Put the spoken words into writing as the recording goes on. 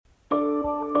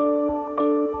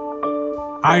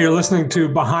Hi, you're listening to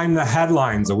Behind the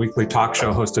Headlines, a weekly talk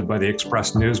show hosted by the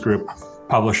Express News Group,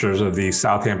 publishers of the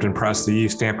Southampton Press, the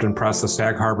East Hampton Press, the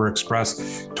Sag Harbor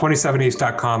Express,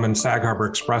 27east.com, and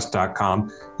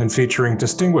sagharborexpress.com, and featuring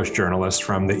distinguished journalists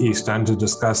from the East End to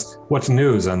discuss what's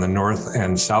news on the North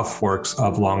and South Forks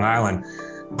of Long Island.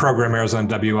 Program airs on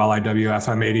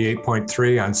WLIW-FM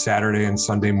 88.3 on Saturday and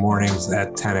Sunday mornings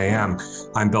at 10 a.m.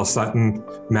 I'm Bill Sutton,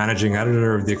 managing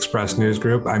editor of the Express News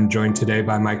Group. I'm joined today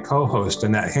by my co-host,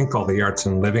 Annette Hinkle, the Arts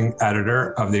and Living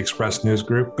editor of the Express News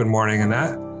Group. Good morning,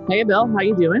 Annette. Hey, Bill. How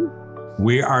you doing?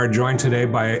 We are joined today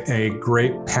by a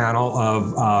great panel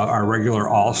of our regular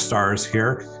all-stars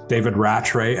here. David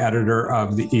Rattray, editor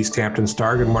of the East Hampton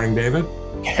Star. Good morning, David.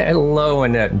 Hello,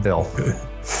 Annette and Bill.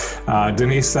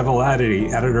 Denise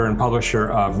Cevalletti, editor and publisher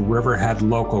of Riverhead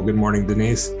Local. Good morning,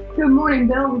 Denise. Good morning,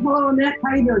 Bill. Hello, Annette. How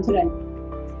are you doing today?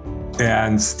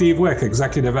 And Steve Wick,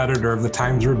 executive editor of the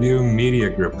Times Review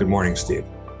Media Group. Good morning, Steve.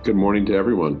 Good morning to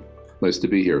everyone. Nice to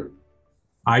be here.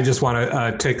 I just want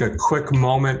to take a quick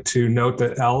moment to note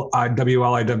that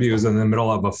WLIW is in the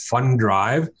middle of a fund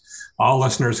drive. All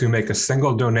listeners who make a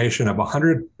single donation of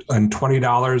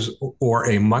 $120 or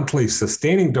a monthly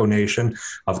sustaining donation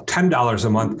of $10 a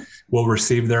month will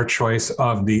receive their choice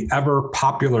of the ever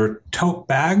popular tote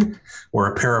bag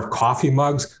or a pair of coffee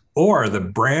mugs or the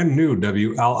brand new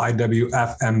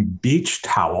WLIW-FM beach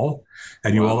towel.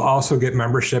 And you will also get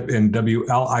membership in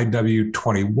WLIW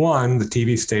 21, the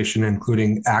TV station,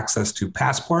 including access to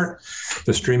Passport,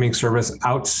 the streaming service,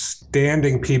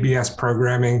 outstanding PBS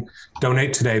programming.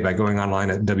 Donate today by going online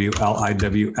at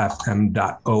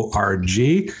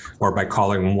WLIWFM.org or by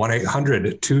calling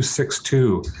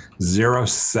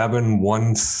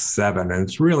 1-800-262-0717. And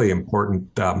it's really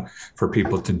important for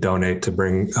people to donate to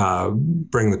bring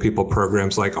the people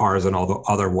programs like ours and all the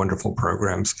other wonderful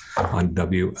programs on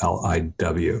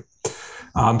WLIW.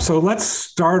 So let's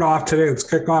start off today. Let's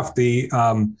kick off the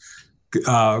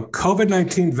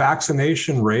COVID-19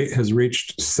 vaccination rate has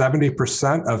reached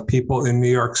 70% of people in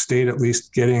New York State, at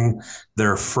least getting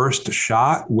their first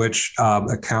shot, which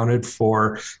accounted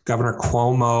for Governor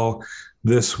Cuomo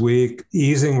this week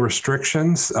easing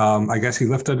restrictions. I guess he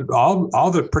lifted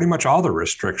pretty much all the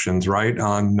restrictions, right,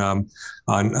 on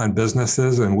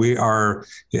businesses. And we are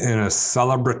in a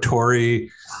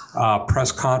celebratory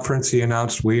press conference. He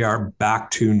announced we are back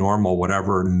to normal,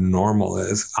 whatever normal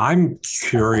is. I'm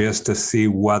curious to see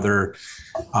whether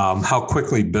how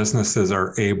quickly businesses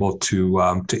are able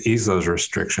to ease those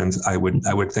restrictions. I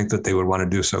would think that they would want to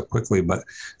do so quickly, but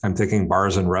I'm thinking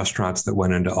bars and restaurants that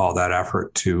went into all that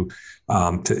effort to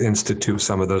institute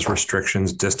some of those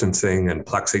restrictions, distancing and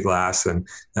plexiglass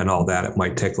and all that. It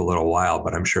might take a little while,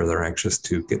 but I'm sure they're anxious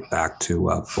to get back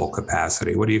to full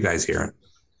capacity. What are you guys hearing?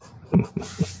 I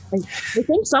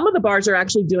think some of the bars are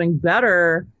actually doing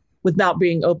better without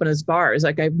being open as bars.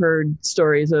 Like I've heard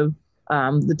stories of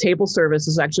the table service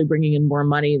is actually bringing in more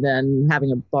money than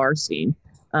having a bar scene.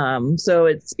 So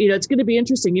it's going to be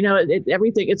interesting.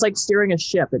 Everything, it's like steering a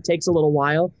ship. It takes a little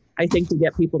while, I think, to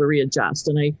get people to readjust.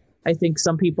 And I think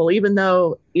some people, even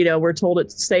though, we're told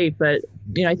it's safe, but,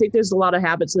 I think there's a lot of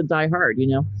habits that die hard,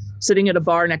 sitting at a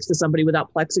bar next to somebody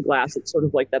without plexiglass. It's sort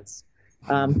of like that's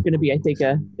going to be, I think,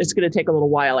 it's going to take a little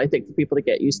while, I think, for people to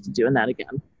get used to doing that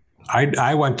again.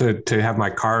 I went to have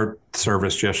my car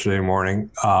serviced yesterday morning,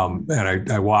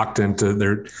 and I walked into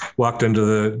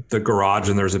the garage,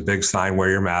 and there's a big sign, wear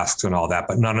your masks and all that,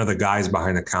 but none of the guys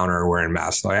behind the counter are wearing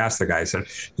masks. So I asked the guy, I said,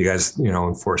 you guys,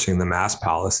 enforcing the mask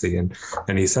policy? And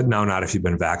he said, no, not if you've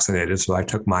been vaccinated. So I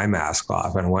took my mask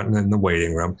off and went in the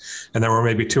waiting room, and there were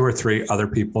maybe 2 or 3 other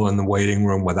people in the waiting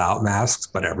room without masks,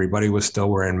 but everybody was still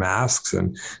wearing masks.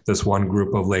 And this one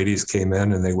group of ladies came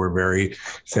in, and they were very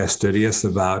fastidious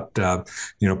about,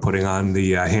 putting on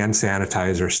the hand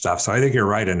sanitizer stuff. So I think you're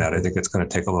right, Annette. I think it's going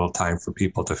to take a little time for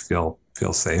people to feel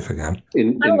safe again.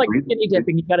 Kind of like skinny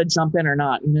dipping. You got to jump in or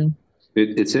not,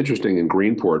 It's interesting in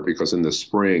Greenport because in the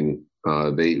spring,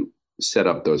 they set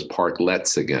up those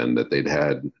parklets again that they'd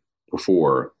had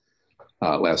before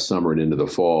last summer and into the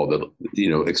fall, that,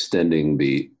 extending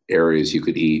the areas you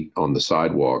could eat on the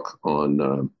sidewalk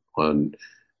on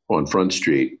Front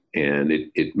Street. And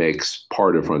it makes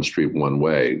part of Front Street one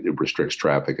way. It restricts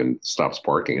traffic and stops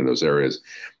parking in those areas.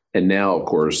 And now, of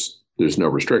course, there's no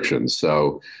restrictions.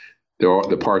 So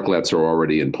the parklets are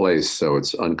already in place. So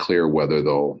it's unclear whether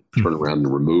they'll turn around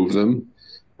and remove them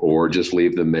or just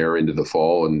leave them there into the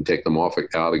fall and take them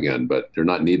out again. But they're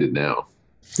not needed now.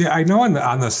 Yeah, I know on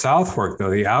the South Fork,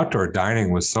 though, the outdoor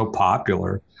dining was so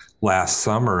popular last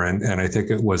summer. And I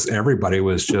think everybody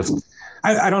was just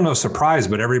I don't know, surprised,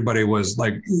 but everybody was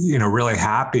like, really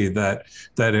happy that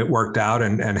it worked out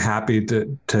and happy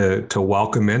to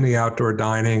welcome in the outdoor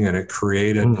dining, and it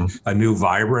created a new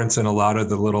vibrance in a lot of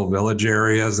the little village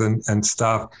areas and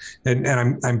stuff. And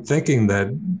I'm thinking that,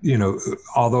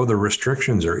 although the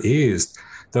restrictions are eased,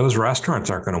 those restaurants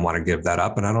aren't going to want to give that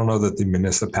up. And I don't know that the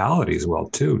municipalities will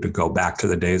too, to go back to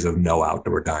the days of no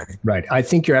outdoor dining. Right. I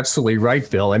think you're absolutely right,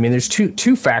 Bill. I mean, there's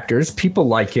two factors. People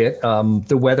like it.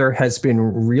 The weather has been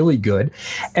really good.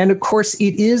 And of course,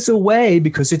 it is a way,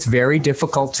 because it's very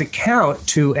difficult to count,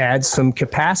 to add some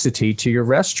capacity to your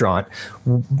restaurant,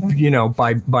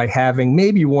 by having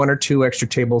maybe one or two extra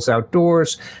tables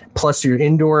outdoors, plus your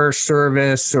indoor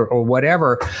service or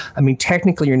whatever. I mean,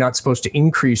 technically, you're not supposed to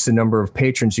increase the number of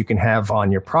patrons you can have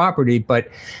on your property, but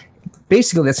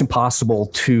basically that's impossible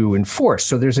to enforce.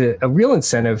 So there's a real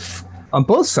incentive on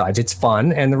both sides. It's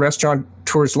fun, and the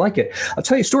restaurateurs like it. I'll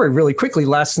tell you a story really quickly.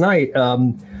 Last night,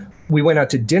 we went out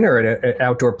to dinner at an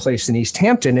outdoor place in East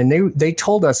Hampton, and they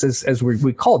told us as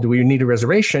we called, do we need a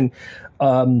reservation?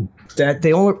 That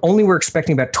they only were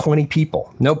expecting about 20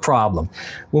 people, no problem.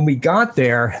 When we got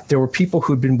there were people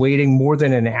who'd been waiting more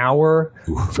than an hour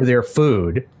for their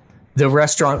food. The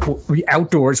restaurant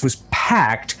outdoors was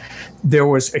packed. There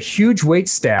was a huge wait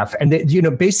staff. And,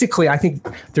 basically, I think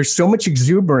there's so much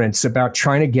exuberance about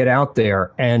trying to get out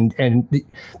there, and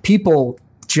people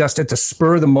just at the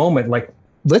spur of the moment, like,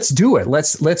 let's do it.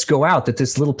 Let's go out, that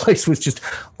this little place was just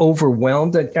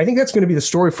overwhelmed. And I think that's going to be the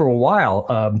story for a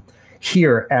while.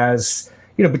 Here, as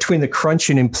between the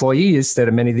crunch in employees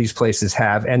that many of these places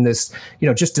have, and this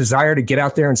just desire to get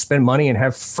out there and spend money and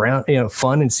have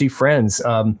fun and see friends.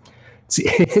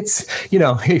 It's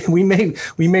we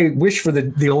may wish for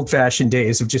the old-fashioned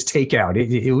days of just takeout.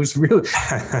 It was really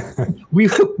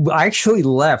I actually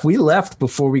left. We left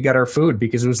before we got our food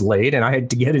because it was late and I had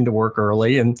to get into work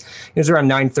early, and it was around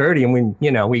 9:30,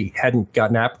 and we hadn't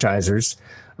gotten appetizers.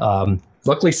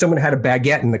 Luckily, someone had a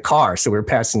baguette in the car, so we were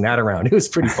passing that around. It was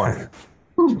pretty fun.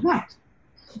 Oh, nice.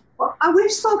 Well,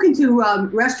 we've spoken to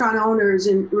restaurant owners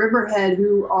in Riverhead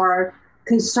who are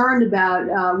concerned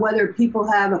about whether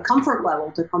people have a comfort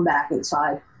level to come back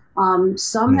inside.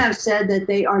 Some have said that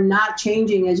they are not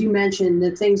changing, as you mentioned, the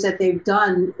things that they've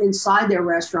done inside their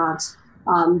restaurants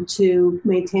to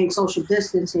maintain social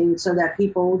distancing so that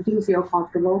people do feel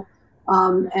comfortable.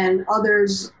 And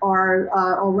others are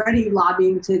already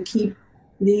lobbying to keep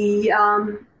the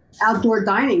outdoor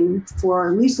dining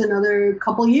for at least another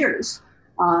couple years.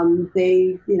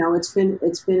 It's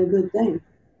been a good thing.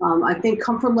 I think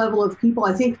comfort level of people.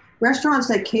 I think restaurants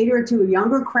that cater to a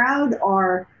younger crowd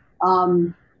are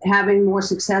having more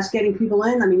success getting people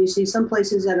in. I mean, you see some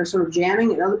places that are sort of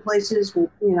jamming, and other places,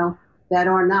 that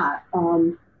are not.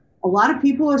 A lot of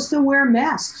people are still wearing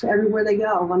masks everywhere they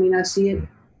go. I mean, I see it.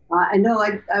 I know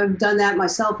I've done that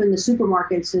myself in the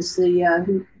supermarket since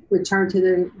the return to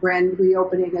the grand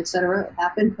reopening, et cetera,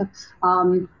 happened.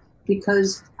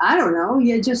 Because I don't know,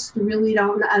 you just really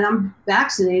don't. And I'm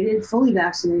vaccinated, fully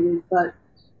vaccinated, but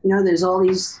there's all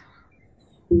these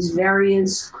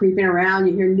variants creeping around.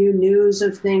 You hear new news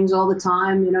of things all the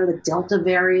time. The Delta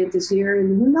variant is here,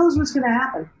 and who knows what's going to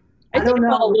happen. I think I'm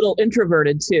a little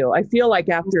introverted too. I feel like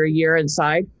after a year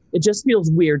inside, it just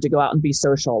feels weird to go out and be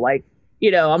social. Like,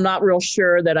 I'm not real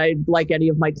sure that I like any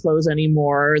of my clothes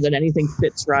anymore, or that anything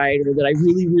fits right, or that I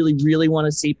really, really, really want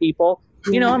to see people.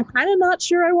 I'm kind of not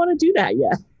sure I want to do that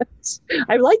yet.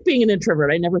 I like being an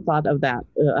introvert. I never thought of that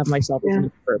of myself as an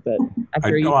introvert, but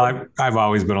after I've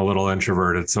always been a little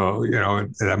introverted, so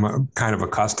I'm kind of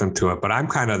accustomed to it. But I'm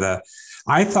kind of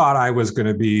I thought I was going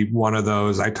to be one of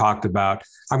those. I talked about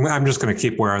I'm just going to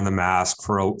keep wearing the mask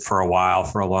for a while,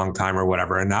 for a long time or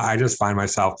whatever. And now I just find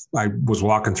myself. I was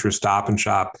walking through Stop and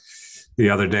Shop the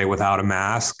other day without a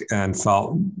mask and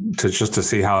felt to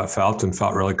see how it felt, and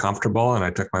felt really comfortable. And I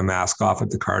took my mask off at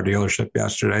the car dealership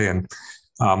yesterday. And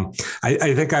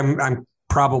I think I'm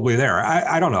probably there.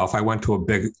 I don't know if I went to a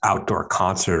big outdoor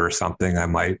concert or something, I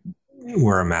might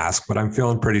wear a mask, but I'm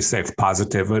feeling pretty safe.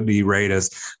 Positivity rate is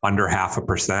under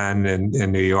 0.5%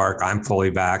 in New York. I'm fully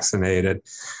vaccinated.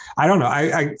 I don't know.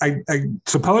 I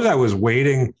suppose I was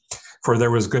waiting for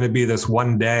there was going to be this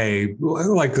one day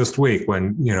like this week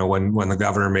when the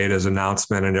governor made his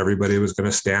announcement and everybody was going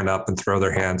to stand up and throw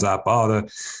their hands up. Oh,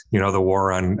 the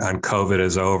war on COVID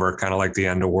is over, kind of like the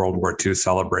end of World War II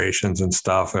celebrations and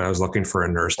stuff. And I was looking for a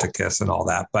nurse to kiss and all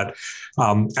that. But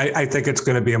I think it's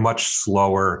going to be a much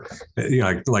slower,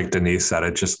 like Denise said,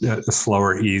 it just a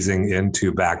slower easing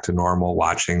into back to normal,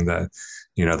 watching the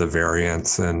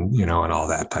variants and all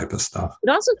that type of stuff. It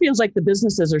also feels like the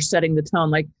businesses are setting the tone.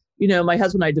 Like, my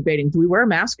husband and I debating, do we wear a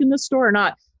mask in this store or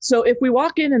not? So if we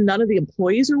walk in and none of the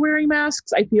employees are wearing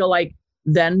masks, I feel like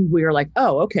then we're like,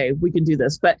 oh, okay, we can do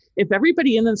this. But if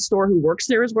everybody in the store who works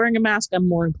there is wearing a mask, I'm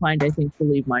more inclined, I think, to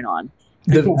leave mine on.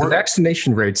 The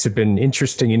vaccination rates have been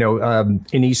interesting. In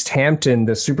East Hampton,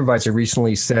 the supervisor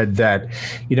recently said that,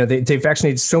 they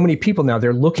vaccinated so many people now,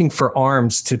 they're looking for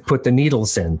arms to put the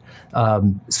needles in.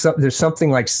 So there's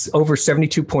something like over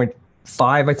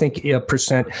 72.5, I think,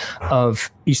 percent of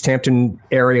East Hampton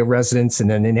area residents. And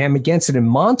then in Amagansett and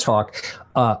Montauk,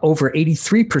 over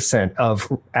 83%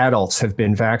 of adults have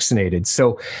been vaccinated.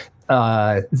 So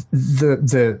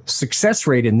the success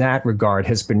rate in that regard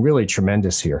has been really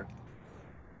tremendous here.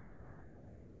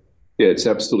 Yeah, it's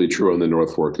absolutely true on the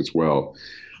North Fork as well.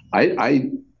 I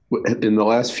in the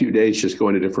last few days, just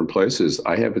going to different places,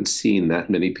 I haven't seen that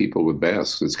many people with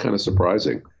masks. It's kind of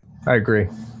surprising. I agree.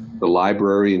 The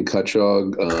library in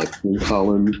Cutchogue, King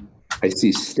Cullen, I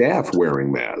see staff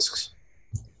wearing masks,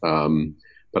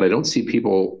 but I don't see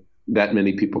that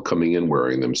many people coming in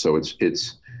wearing them. So it's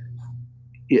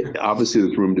obviously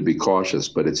there's room to be cautious,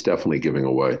 but it's definitely giving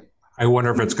away. I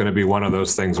wonder if it's going to be one of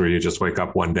those things where you just wake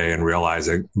up one day and realize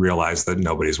that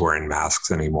nobody's wearing masks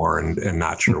anymore and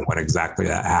not sure when exactly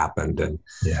that happened. And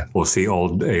we'll see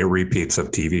old repeats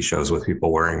of TV shows with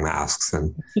people wearing masks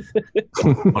and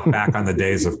look back on the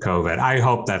days of COVID. I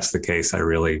hope that's the case. I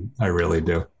really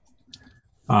do.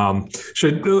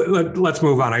 Let's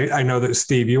move on. I know that,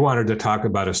 Steve, you wanted to talk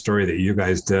about a story that you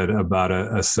guys did about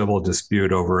a civil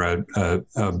dispute over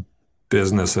a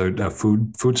business, a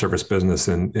food service business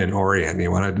in Orient.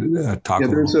 You want to talk? Yeah,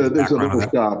 there's a little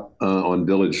shop on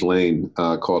Village Lane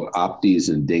called Opties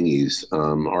and Dingies.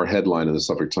 Our headline in the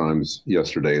Suffolk Times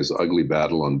yesterday is "Ugly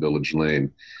Battle on Village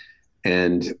Lane,"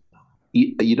 and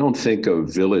you don't think of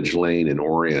Village Lane in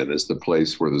Orient as the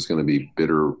place where there's going to be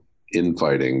bitter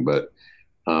infighting, but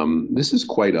this is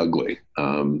quite ugly,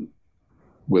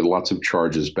 with lots of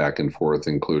charges back and forth,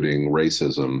 including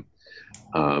racism.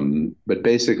 But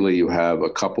basically, you have a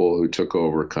couple who took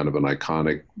over kind of an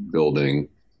iconic building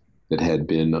that had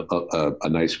been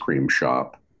an ice cream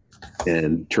shop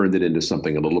and turned it into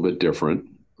something a little bit different,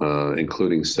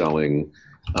 including selling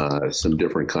some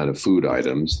different kind of food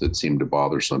items that seem to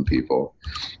bother some people.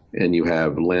 And you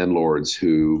have landlords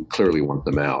who clearly want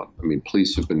them out. I mean,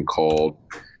 police have been called,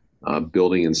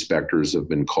 building inspectors have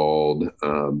been called.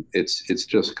 It's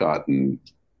just gotten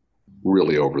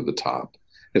really over the top.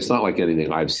 It's not like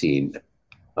anything I've seen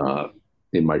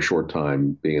in my short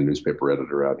time being a newspaper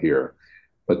editor out here,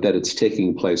 but that it's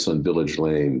taking place on Village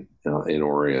Lane in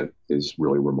Orient is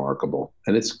really remarkable,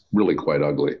 and it's really quite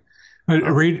ugly.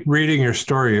 Reading your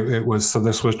story,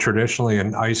 this was traditionally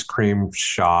an ice cream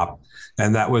shop,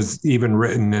 and that was even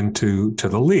written into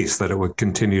the lease that it would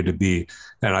continue to be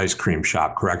an ice cream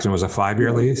shop. Correct? And it was a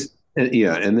 5-year lease.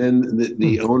 And then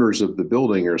the owners of the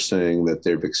building are saying that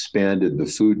they've expanded the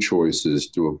food choices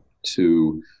to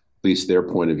at least their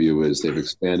point of view is they've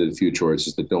expanded food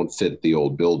choices that don't fit the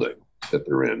old building that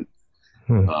they're in.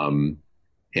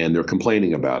 And they're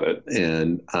complaining about it.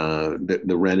 And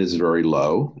the rent is very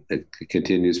low. It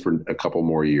continues for a couple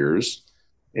more years.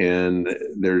 And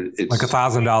it's like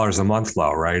 $1,000 a month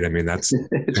low, right? I mean, that's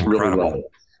it's incredible. Really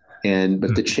low.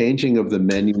 But the changing of the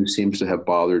menu seems to have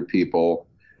bothered people.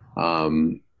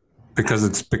 Because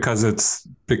it's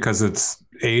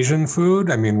Asian food.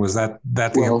 I mean, was that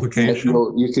the implication?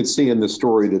 Well, you could see in the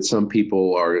story that some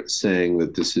people are saying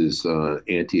that this is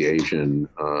anti-Asian,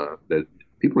 that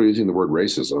people are using the word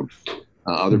racism.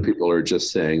 Other people are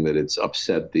just saying that it's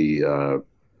upset the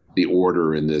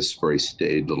order in this very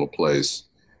staid little place.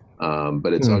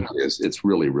 But it's ugly. It's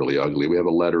really, really ugly. We have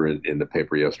a letter in the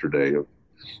paper yesterday of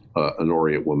an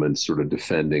Orient woman sort of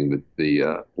defending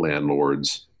the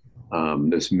landlords.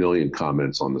 There's a million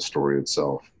comments on the story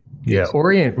itself. Yeah,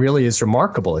 Orient really is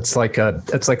remarkable. It's like a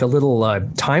little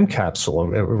time capsule.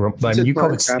 I mean, you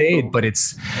call it staid, but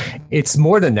it's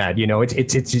more than that. You know,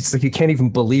 it's like you can't even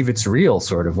believe it's real.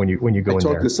 Sort of when you go in there. I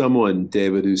talked to someone,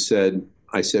 David, who said,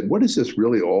 "I said, what is this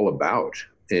really all about?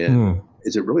 And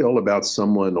is it really all about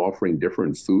someone offering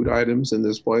different food items in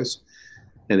this place?"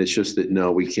 And it's just that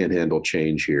no, we can't handle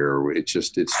change here. It's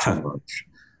too much.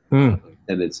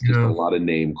 And it's just a lot of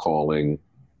name calling.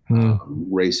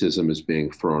 Racism is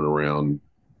being thrown around.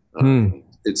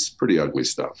 It's pretty ugly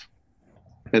stuff.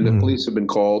 And the police have been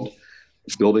called.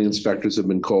 Building inspectors have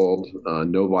been called.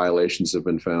 No violations have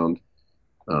been found.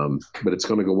 But it's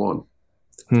going to go on.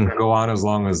 It's going to go on as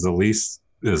long as the lease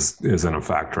is in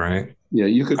effect, right? Yeah,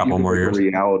 you could couple more years.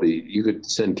 Reality. You could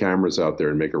send cameras out there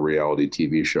and make a reality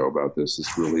TV show about this.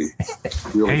 It's really,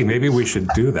 really. Hey, maybe we should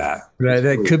do that.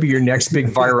 That could be your next big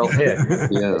viral hit.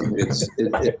 Yeah, it's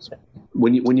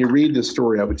when you read the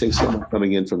story, I would think someone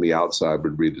coming in from the outside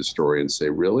would read the story and say,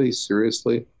 "Really,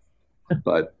 seriously?"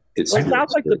 But it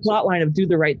sounds like the plot line of Do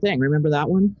the Right Thing. Remember that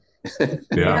one?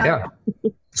 Yeah.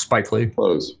 Spike Lee.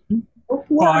 Close.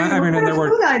 What kind of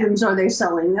food items are they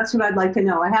selling? That's what I'd like to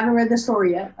know. I haven't read the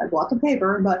story yet. I bought the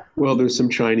paper, but well, there's some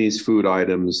Chinese food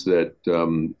items that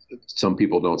some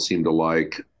people don't seem to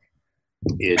like.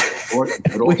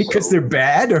 Because they're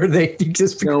bad, or they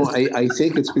just? No, I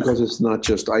think it's because it's not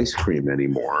just ice cream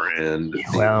anymore, and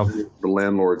the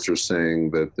landlords are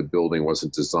saying that the building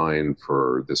wasn't designed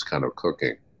for this kind of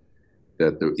cooking.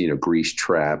 That the grease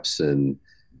traps and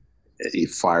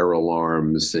fire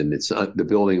alarms, and the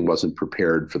building wasn't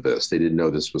prepared for this. They didn't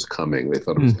know this was coming. They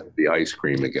thought it was going to be ice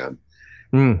cream again.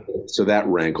 So that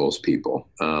rankles people.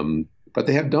 But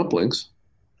they have dumplings.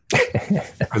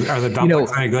 Are the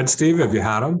dumplings any good, Steve? Have you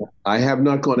had them? I have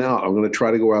not gone out. I'm going to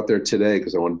try to go out there today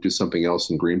because I want to do something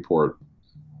else in Greenport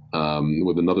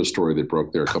with another story that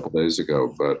broke there a couple days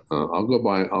ago. But I'll go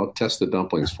by. I'll test the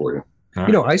dumplings for you.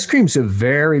 Right. Ice cream's a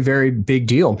very, very big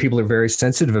deal, and people are very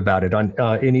sensitive about it.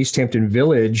 In East Hampton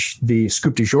Village, the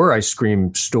Scoop du Jour ice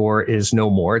cream store is no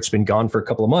more. It's been gone for a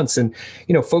couple of months. And,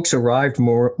 folks arrived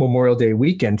Memorial Day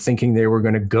weekend thinking they were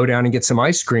going to go down and get some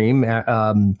ice cream,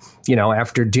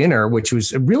 after dinner, which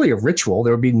was really a ritual.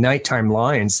 There would be nighttime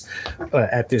lines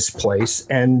at this place.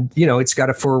 And, it's got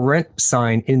a for rent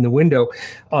sign in the window.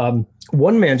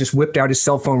 One man just whipped out his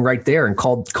cell phone right there and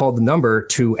called the number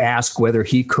to ask whether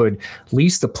he could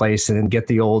lease the place and get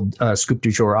the old Scoop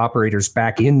du Jour operators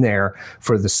back in there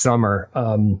for the summer.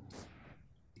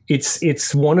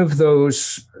 It's one of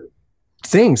those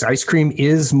things. Ice cream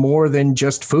is more than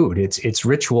just food. It's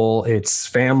ritual. It's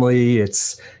family.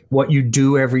 It's what you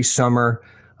do every summer.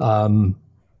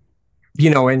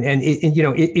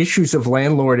 Issues of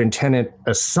landlord and tenant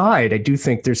aside, I do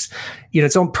think there's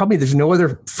no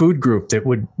other food group that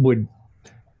would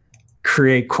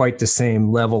create quite the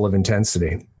same level of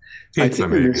intensity. I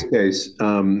think in this case,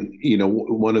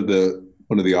 one of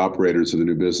the operators of the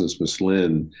new business, Miss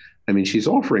Lynn, she's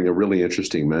offering a really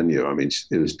interesting menu.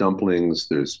 There's dumplings,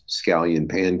 there's scallion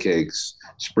pancakes,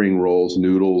 spring rolls,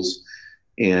 noodles,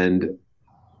 and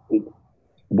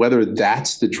whether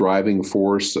that's the driving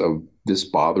force of this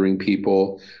bothering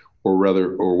people, or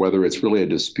whether it's really a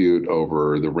dispute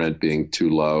over the rent being too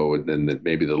low, and then that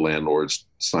maybe the landlords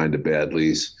signed a bad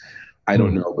lease. I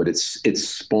don't know, but it's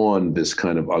spawned this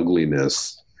kind of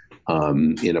ugliness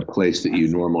in a place that you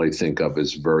normally think of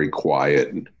as very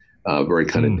quiet, very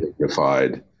kind of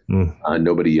dignified.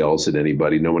 Nobody yells at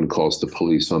anybody. No one calls the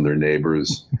police on their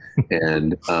neighbors.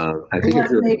 And I think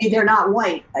maybe they're not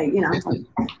white,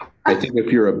 I think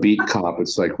if you're a beat cop,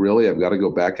 it's like, really, I've got to go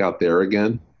back out there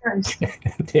again.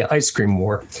 Yeah, ice cream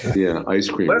war. Yeah, ice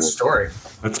cream war. What a story.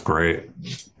 That's great.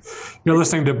 You're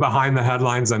listening to Behind the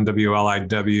Headlines on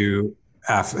WLIW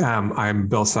FM. I'm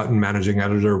Bill Sutton, managing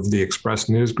editor of the Express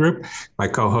News Group. My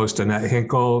co-host Annette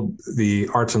Hinkle, the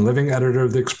arts and living editor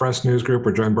of the Express News Group.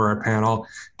 We're joined by our panel,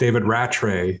 David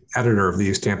Rattray, editor of the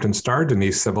East Hampton Star,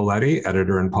 Denise Civiletti,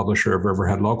 editor and publisher of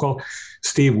Riverhead Local,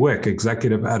 Steve Wick,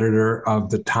 executive editor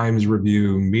of the Times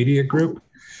Review Media Group.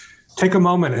 Take a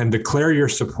moment and declare your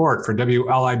support for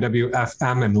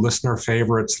WLIW-FM and listener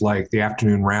favorites like The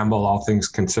Afternoon Ramble, All Things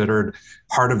Considered,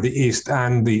 Heart of the East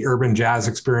End, the Urban Jazz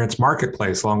Experience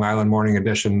Marketplace, Long Island Morning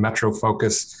Edition, Metro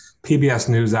Focus, PBS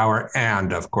NewsHour,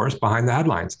 and, of course, Behind the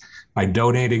Headlines by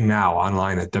donating now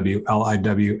online at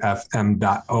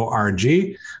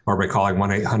WLIWFM.org or by calling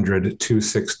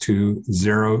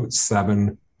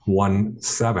 1-800-262-0717.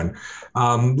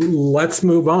 Let's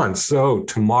move on. So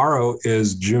tomorrow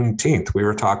is Juneteenth. We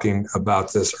were talking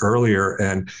about this earlier,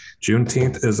 and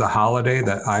Juneteenth is a holiday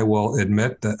that I will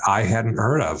admit that I hadn't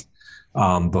heard of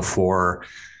before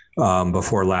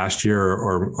last year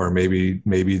or maybe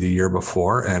the year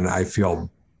before, and I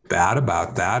feel bad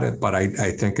about that. But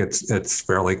I think it's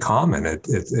fairly common.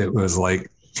 It was like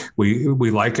we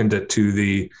likened it to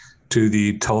the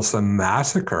Tulsa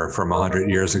massacre from 100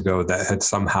 years ago that had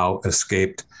somehow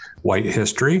escaped white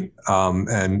history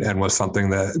and was something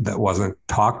that wasn't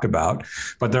talked about.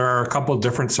 But there are a couple of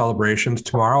different celebrations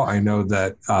tomorrow. I know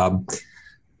that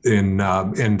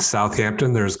in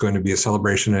Southampton, there's going to be a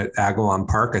celebration at Agawam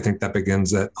Park. I think that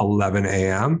begins at 11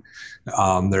 a.m.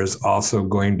 There's also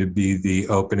going to be the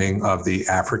opening of the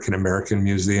African American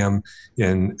Museum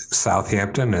in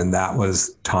Southampton, and that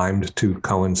was timed to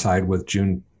coincide with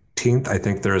Juneteenth. I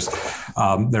think there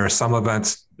are some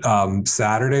events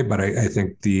Saturday, but I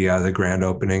think the grand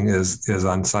opening is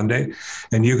on Sunday.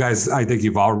 And you guys, I think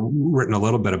you've all written a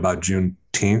little bit about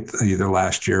Juneteenth, either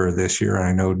last year or this year. And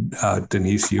I know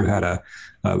Denise, you had a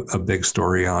big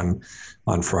story on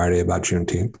Friday about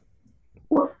Juneteenth.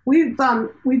 Well, we've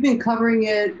been covering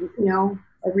it,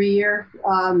 every year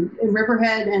in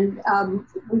Riverhead, and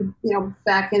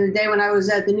back in the day when I was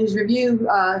at the News Review,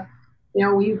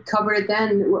 we covered it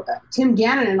then. Tim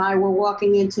Gannon and I were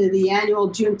walking into the annual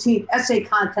Juneteenth essay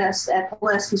contest at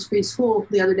Pulaski Street School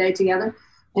the other day together,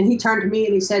 and he turned to me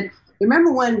and he said,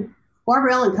 "Remember when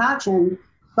Barbara Ellen Koch and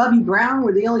Bubby Brown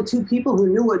were the only two people who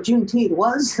knew what Juneteenth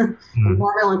was?" And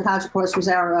Barbara Ellen Koch, of course, was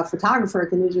our photographer at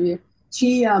the News Review.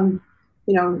 She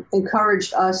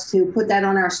encouraged us to put that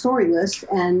on our story list.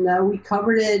 And we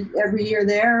covered it every year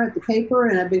there at the paper,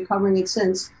 and I've been covering it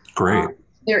since. Great.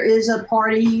 There is a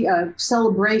party, a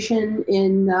celebration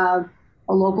in a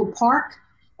local park.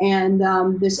 And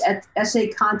this essay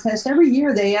contest, every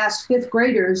year they ask fifth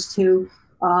graders to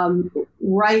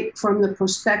write from the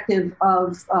perspective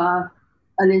of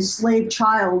an enslaved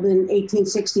child in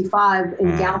 1865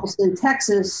 in Galveston,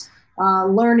 Texas,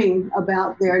 learning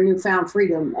about their newfound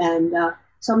freedom. And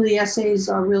some of the essays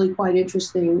are really quite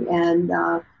interesting and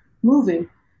moving.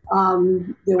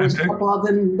 There was a couple of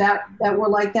them that were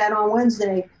like that on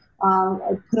Wednesday.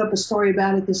 I put up a story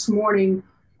about it this morning.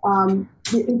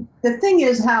 The thing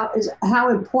is how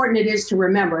important it is to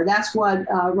remember. That's what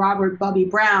Robert Bubby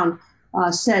Brown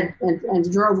said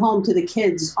and drove home to the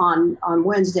kids on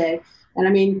Wednesday. And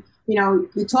I mean,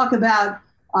 you talk about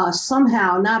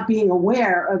somehow not being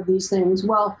aware of these things.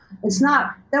 Well,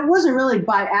 that wasn't really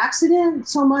by accident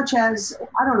so much as,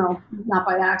 I don't know, not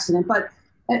by accident, but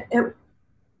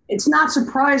it's not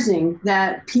surprising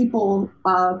that people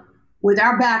with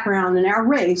our background and our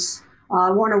race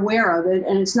weren't aware of it.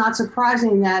 And it's not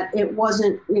surprising that it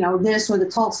wasn't, this or the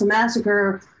Tulsa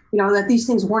Massacre, that these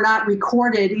things were not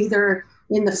recorded either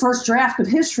in the first draft of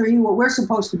history, what we're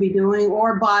supposed to be doing,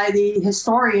 or by the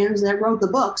historians that wrote the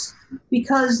books,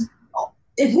 because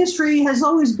history has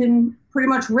always been pretty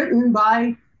much written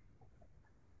by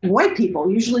white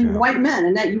people, usually white men.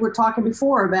 And that you were talking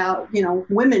before about,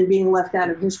 women being left out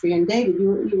of history. And David,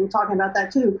 you were talking about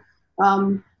that too.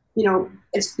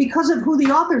 It's because of who the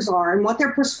authors are and what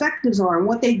their perspectives are and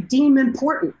what they deem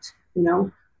important,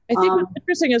 I think what's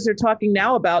interesting is they're talking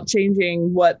now about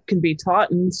changing what can be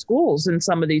taught in schools in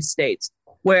some of these states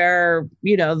where,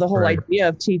 the whole idea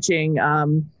of teaching,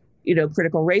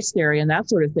 critical race theory and that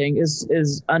sort of thing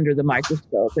is under the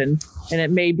microscope. And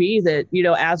it may be that,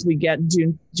 as we get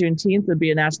Juneteenth would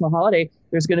be a national holiday,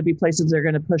 there's going to be places that are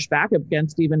going to push back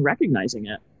against even recognizing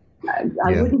it.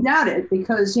 I wouldn't doubt it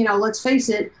because, let's face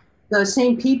it, the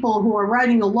same people who are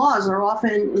writing the laws are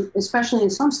often, especially in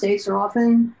some states, are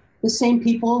often the same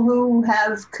people who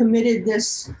have committed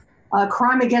this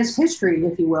crime against history,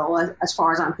 if you will, as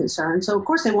far as I'm concerned. So, of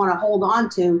course, they want to hold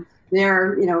on to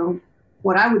their,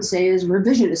 what I would say is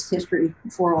revisionist history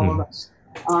for all of us.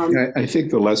 I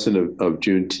think the lesson of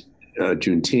Juneteenth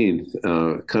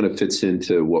kind of fits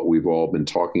into what we've all been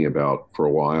talking about for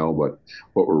a while, but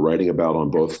what we're writing about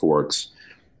on both forks,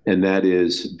 and that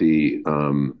is the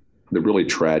really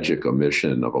tragic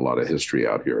omission of a lot of history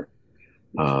out here.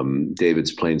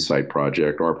 David's Plain Sight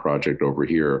Project, our project over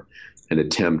here, an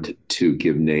attempt to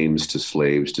give names to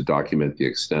slaves to document the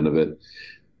extent of it.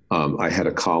 I had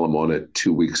a column on it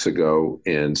 2 weeks ago,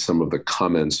 and some of the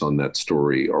comments on that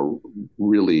story are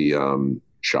really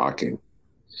shocking.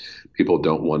 People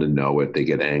don't want to know it. They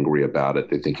get angry about it.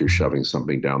 They think you're shoving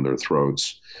something down their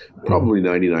throats. Probably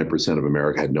 99% of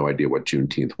America had no idea what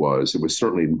Juneteenth was. It was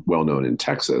certainly well known in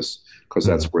Texas because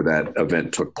that's where that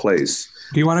event took place.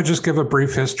 Do you want to just give a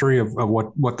brief history of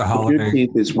what the holiday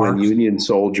Juneteenth is marks? When Union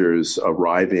soldiers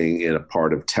arriving in a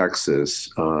part of Texas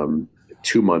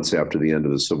 2 months after the end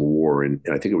of the Civil War, and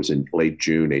I think it was in late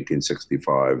June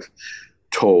 1865,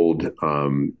 told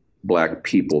Black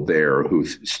people there who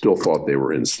still thought they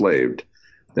were enslaved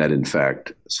that, in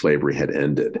fact, slavery had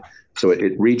ended. So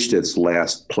it reached its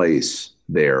last place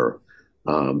there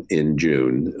in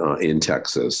June in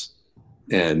Texas,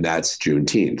 and that's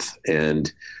Juneteenth.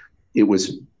 And it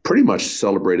was pretty much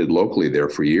celebrated locally there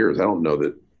for years. I don't know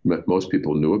that most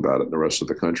people knew about it in the rest of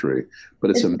the country,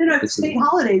 but it's been a state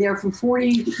holiday there for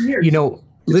 40 years.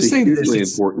 Listening to this, it's a hugely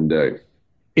important day.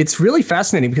 It's really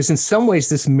fascinating because in some ways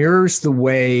this mirrors the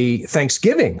way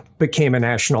Thanksgiving became a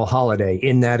national holiday,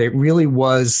 in that it really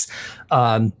was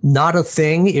not a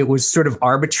thing. It was sort of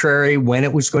arbitrary when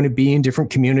it was going to be in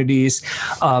different communities.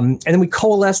 And then we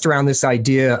coalesced around this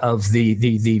idea of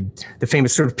the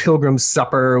famous sort of Pilgrim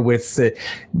supper with the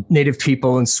native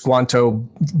people in Squanto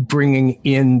bringing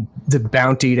in the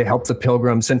bounty to help the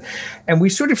pilgrims. And we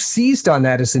sort of seized on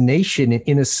that as a nation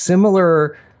in a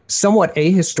similar, somewhat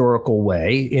ahistorical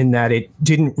way, in that it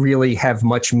didn't really have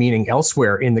much meaning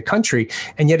elsewhere in the country.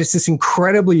 And yet it's this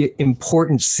incredibly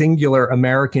important singular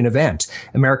American event,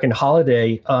 American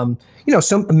holiday.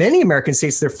 Many Americans say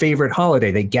it's their favorite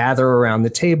holiday. They gather around the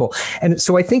table. And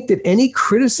so I think that any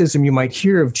criticism you might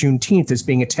hear of Juneteenth as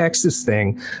being a Texas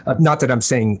thing, not that I'm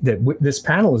saying that this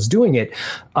panel is doing it,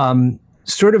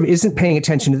 sort of isn't paying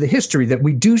attention to the history, that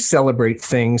we do celebrate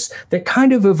things that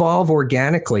kind of evolve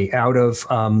organically out of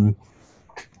a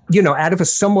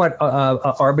somewhat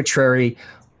arbitrary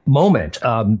moment.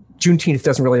 Juneteenth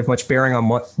doesn't really have much bearing on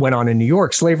what went on in New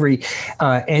York. Slavery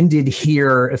ended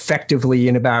here effectively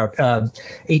in about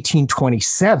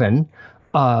 1827.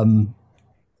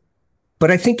 But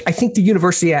I think the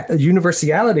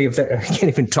universality of that, I can't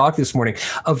even talk this morning,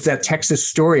 of that Texas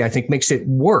story, I think makes it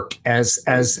work as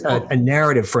a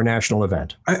narrative for a national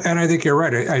event. And I think you're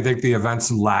right. I think the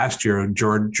events last year,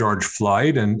 George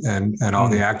Floyd and all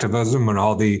the activism and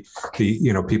all the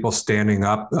people standing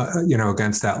up,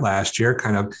 against that last year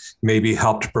kind of maybe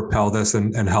helped propel this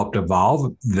and helped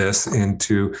evolve this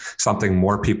into something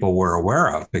more people were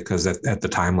aware of, because at the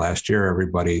time last year,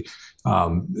 everybody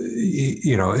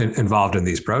involved in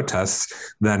these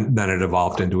protests, then it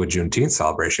evolved into a Juneteenth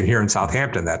celebration. Here in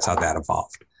Southampton, that's how that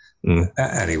evolved.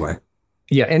 Anyway.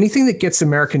 Yeah, anything that gets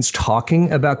Americans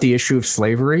talking about the issue of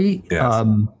slavery, yes,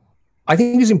 I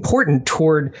think is important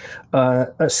toward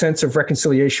a sense of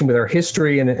reconciliation with our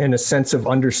history and a sense of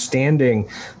understanding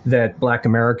that Black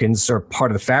Americans are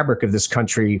part of the fabric of this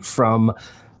country from,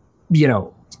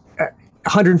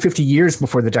 150 years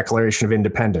before the Declaration of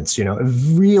Independence. A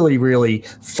really, really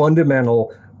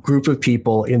fundamental group of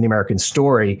people in the American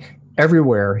story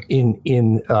everywhere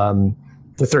in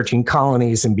the 13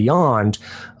 colonies and beyond,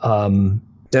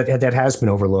 that has been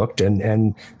overlooked.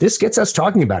 And this gets us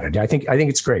talking about it. I think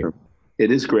it's great.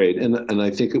 It is great. And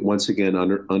I think it once again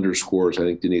underscores, I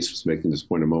think Denise was making this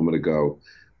point a moment ago,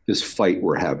 this fight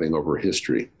we're having over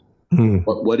history.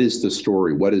 What is the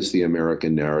story? What is the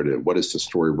American narrative? What is the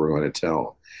story we're going to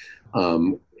tell?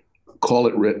 Call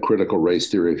it critical race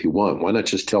theory if you want. Why not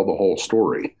just tell the whole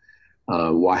story?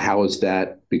 How has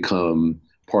that become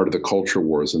part of the culture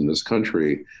wars in this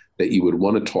country, that you would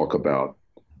want to talk about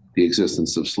the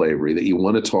existence of slavery, that you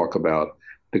want to talk about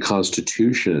the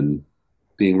Constitution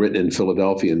being written in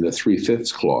Philadelphia in the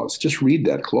 3/5 clause? Just read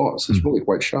that clause. It's really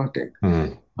quite shocking.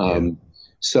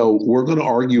 So we're going to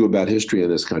argue about history in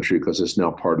this country because it's now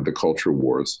part of the culture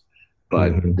wars.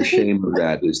 But the shame of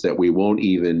that is that we won't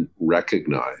even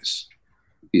recognize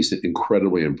these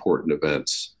incredibly important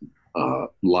events,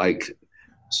 like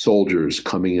soldiers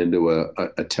coming into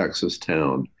a Texas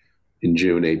town in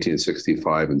June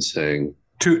 1865 and saying,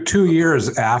 two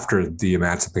years after the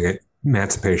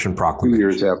Emancipation Proclamation. 2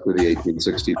 years after the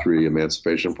 1863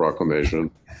 Emancipation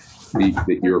Proclamation,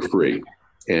 that you're free.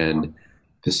 And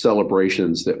the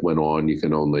celebrations that went on, you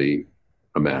can only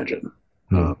imagine.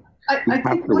 I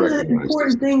think one of the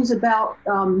important things about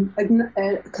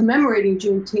commemorating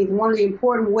Juneteenth, one of the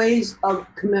important ways of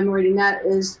commemorating that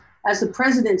is, as the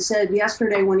president said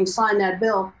yesterday when he signed that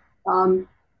bill,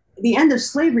 the end of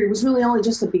slavery was really only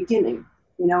just the beginning.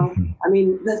 I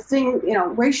mean, the thing,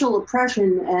 racial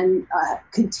oppression and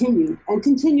continued and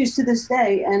continues to this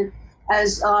day. And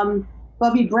as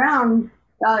Bubby Brown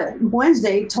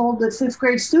Wednesday told the 5th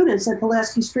grade students at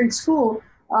Pulaski Street School,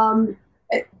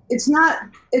 it's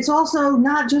also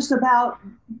not just about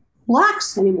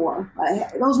Blacks anymore.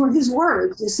 Those were his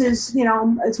words. This is,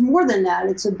 it's more than that.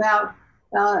 It's about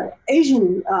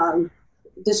Asian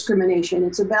discrimination.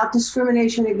 It's about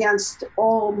discrimination against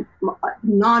all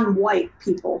non-white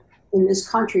people in this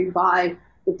country by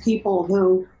the people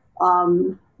who,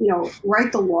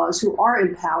 write the laws, who are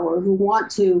in power, who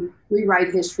want to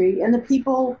rewrite history, and the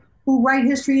people who write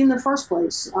history in the first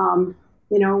place.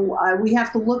 We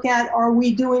have to look at, are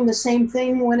we doing the same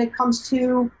thing when it comes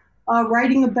to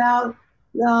writing about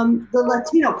the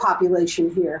Latino population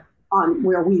here on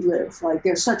where we live? Like,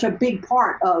 they're such a big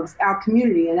part of our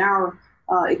community and our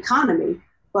economy,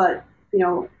 but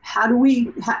how do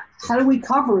we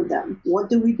cover them? What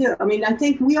do we do? I mean, I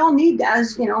think we all need,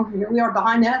 as here we are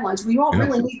behind the headlines, we all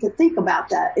really need to think about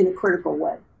that in a critical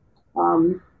way.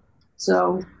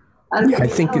 I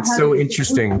think it's so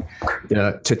interesting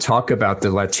to talk about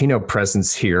the Latino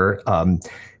presence here.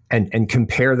 And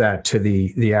compare that to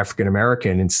the African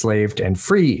American enslaved and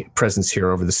free presence here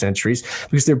over the centuries,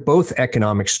 because they're both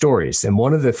economic stories. And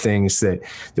one of the things that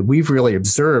we've really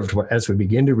observed as we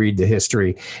begin to read the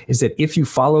history is that if you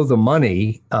follow the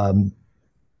money,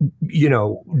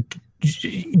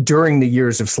 during the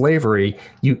years of slavery,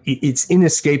 it's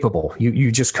inescapable.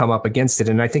 You just come up against it.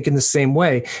 And I think in the same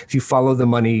way, if you follow the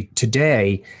money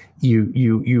today,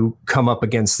 you come up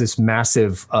against this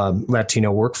massive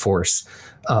Latino workforce.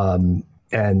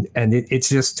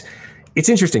 It's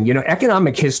interesting,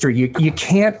 economic history, you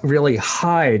can't really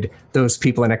hide those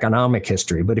people in economic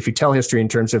history. But if you tell history in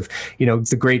terms of,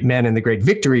 the great men and the great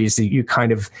victories, it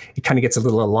kind of gets a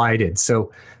little elided.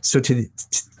 So to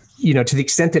the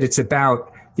extent that it's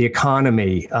about the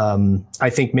economy, I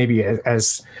think maybe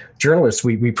as journalists,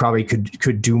 we probably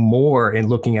could do more in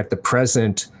looking at the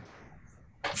present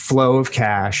flow of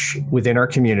cash within our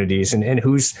communities and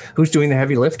who's doing the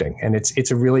heavy lifting. And it's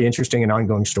a really interesting and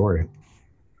ongoing story.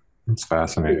 It's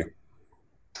fascinating.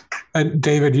 And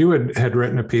David, you had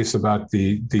written a piece about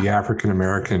the African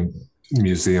American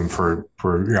Museum for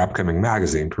your upcoming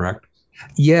magazine, correct?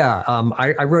 Yeah.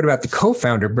 I wrote about the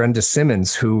co-founder, Brenda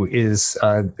Simmons, who is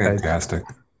fantastic.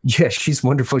 Yeah, she's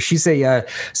wonderful. She's a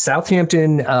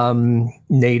Southampton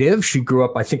native. She grew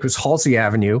up, I think it was Halsey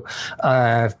Avenue.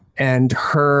 And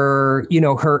her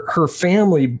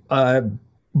family, on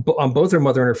both her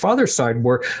mother and her father's side,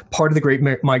 were part of the Great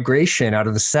Migration out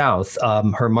of the South.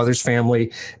 Her mother's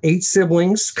family, 8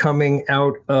 siblings coming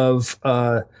out of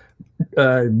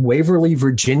Waverly,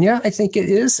 Virginia, I think it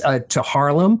is, to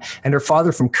Harlem, and her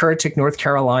father from Currituck, North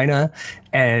Carolina.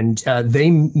 And they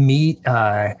meet.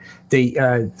 A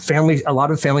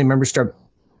lot of family members start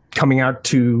coming out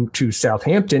to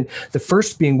Southampton, the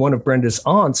first being one of Brenda's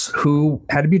aunts who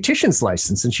had a beautician's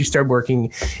license. And she started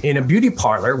working in a beauty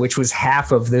parlor, which was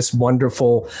half of this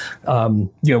wonderful,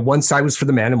 one side was for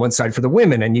the men and one side for the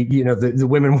women. And, the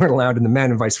women weren't allowed in the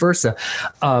men and vice versa.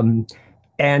 And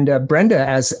Brenda,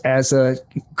 as a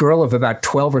girl of about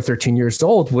 12 or 13 years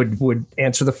old, would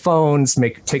answer the phones,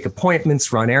 take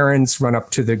appointments, run errands, run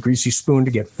up to the Greasy Spoon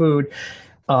to get food.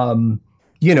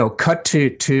 Cut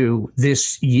to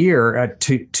this year,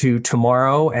 to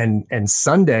tomorrow and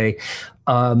Sunday,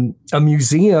 a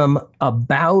museum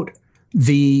about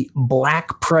the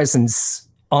Black presence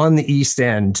on the East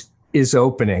End is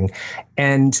opening.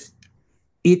 And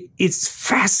it's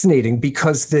fascinating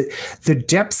because the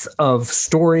depth of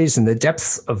stories and the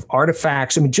depth of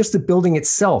artifacts, just the building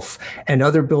itself and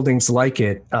other buildings like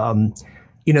it,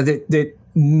 that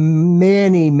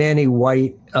many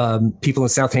white people in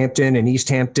Southampton and East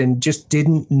Hampton just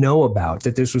didn't know about,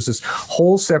 that this was this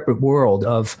whole separate world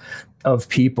of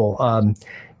people.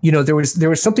 There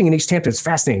was something in East Hampton that's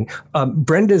fascinating.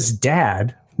 Brenda's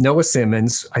dad, Noah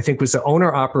Simmons, I think, was the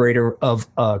owner-operator of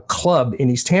a club in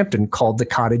East Hampton called the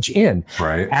Cottage Inn,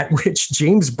 right, at which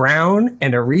James Brown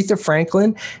and Aretha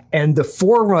Franklin and the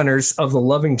forerunners of the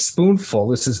Loving Spoonful,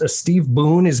 this is a Steve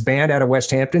Boone, his band out of West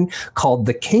Hampton called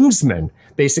the Kingsmen,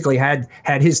 basically had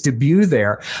his debut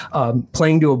there,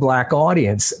 playing to a Black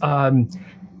audience.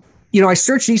 I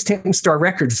searched East Hampton Star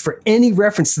Records for any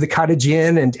reference to the Cottage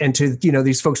Inn and to,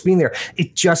 these folks being there.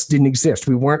 It just didn't exist.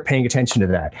 We weren't paying attention to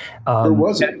that. Where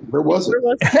was it?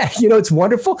 It's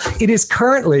wonderful. It is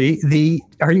currently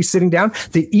are you sitting down?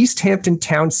 The East Hampton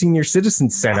Town Senior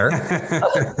Citizens Center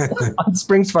on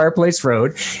Springs Fireplace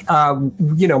Road.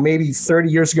 Maybe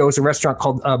 30 years ago, it was a restaurant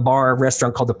called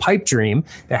the Pipe Dream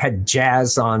that had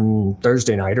jazz on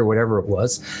Thursday night or whatever it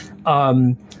was.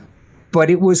 But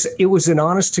it was an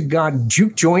honest to God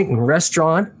juke joint and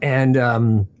restaurant.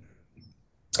 And,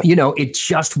 it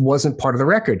just wasn't part of the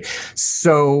record.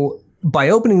 So by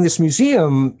opening this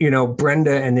museum,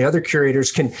 Brenda and the other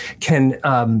curators can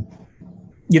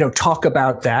talk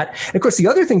about that. And of course, the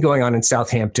other thing going on in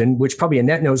Southampton, which probably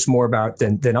Annette knows more about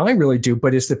than I really do,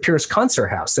 but is the Pierce Concert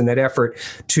House and that effort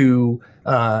to,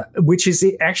 which is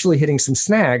actually hitting some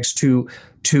snags to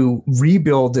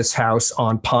rebuild this house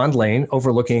on Pond Lane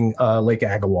overlooking Lake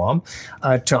Agawam,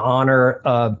 to honor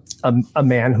a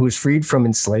man who was freed from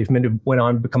enslavement, who went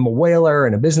on to become a whaler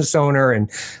and a business owner and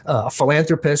a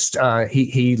philanthropist.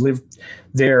 He lived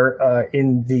there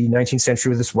in the 19th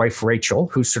century with his wife, Rachel,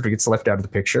 who sort of gets left out of the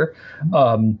picture.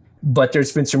 But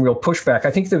there's been some real pushback. I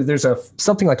think there's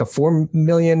something like a $4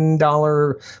 million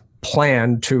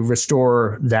plan to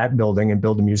restore that building and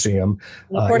build a museum.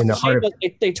 And of course, in the heart of,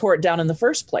 they tore it down in the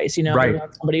first place. You know, Right. They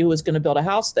had somebody who was going to build a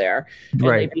house there, and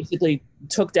Right. they basically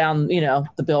took down,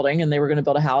 the building, and they were going to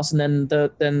build a house, and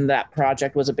then that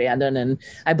project was abandoned. And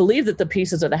I believe that the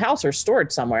pieces of the house are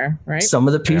stored somewhere, right? Some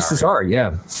of the pieces are,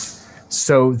 yeah.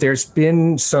 So there's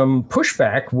been some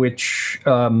pushback, which,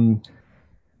 again,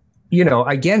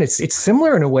 it's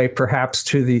similar in a way, perhaps,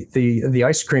 to the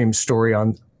ice cream story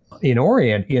in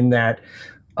Orient, in that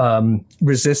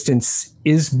resistance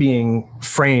is being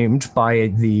framed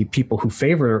by the people who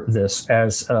favor this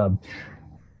as,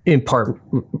 in part,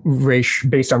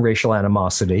 based on racial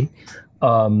animosity.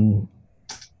 A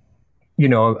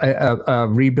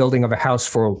rebuilding of a house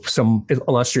for some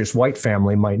illustrious white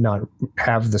family might not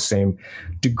have the same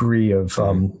degree of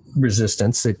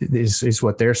resistance, is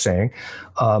what they're saying.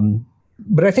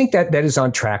 But I think that is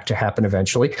on track to happen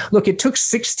eventually. Look, it took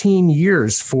 16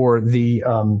 years for the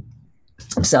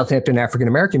Southampton African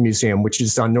American Museum, which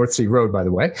is on North Sea Road, by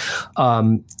the way.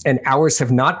 And hours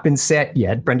have not been set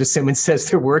yet. Brenda Simmons says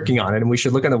they're working on it, and we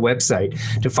should look on the website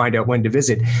to find out when to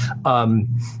visit.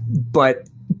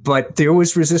 But there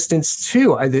was resistance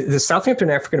too. The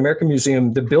Southampton African American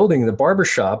Museum, the building, the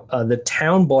barbershop, the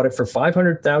town bought it for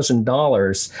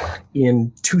 $500,000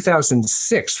 in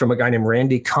 2006 from a guy named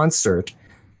Randy Conquest.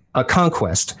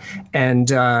 And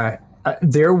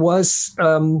there was,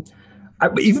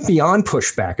 even beyond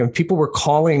pushback, and people were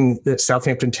calling the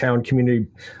Southampton Town Community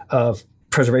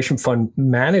Preservation Fund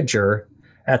manager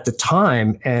at the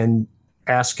time and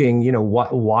asking,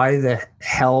 why the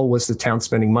hell was the town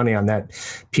spending money on that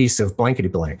piece of blankety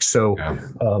blank? So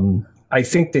I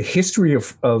think the history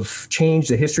of change,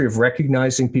 the history of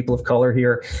recognizing people of color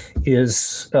here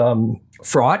is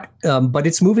fraught, but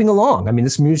it's moving along. I mean,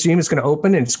 this museum is going to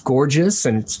open, and it's gorgeous,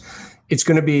 and it's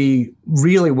going to be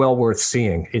really well worth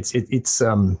seeing. So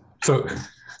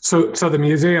the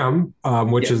museum,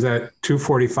 which is at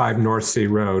 245 North Sea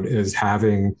Road, is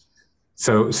having.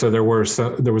 So there was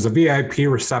a VIP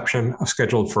reception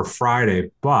scheduled for Friday,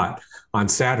 but on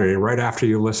Saturday, right after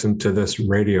you listen to this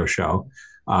radio show,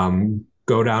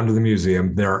 go down to the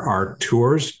museum. There are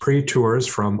pre-tours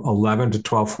from 11 to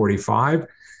 12:45.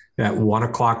 At 1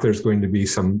 o'clock, there's going to be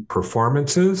some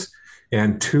performances,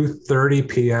 and 2:30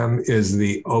 p.m. is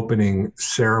the opening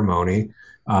ceremony.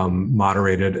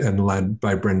 Moderated and led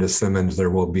by Brenda Simmons. There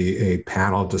will be a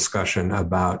panel discussion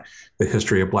about the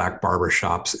history of Black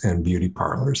barbershops and beauty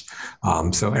parlors.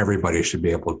 So everybody should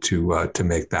be able to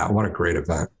make that. What a great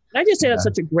event. I just say that's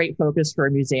such a great focus for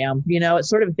a museum. It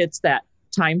sort of hits that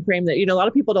time frame that, a lot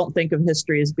of people don't think of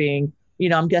history as being,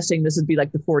 I'm guessing this would be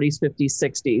like the 40s, 50s,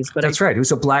 60s. But that's right. It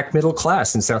was a Black middle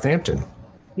class in Southampton.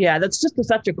 Yeah, that's just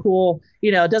such a cool,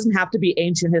 it doesn't have to be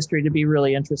ancient history to be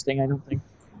really interesting, I don't think.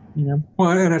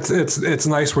 Well, and it's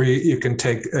nice where you can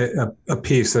take a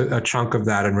piece, a chunk of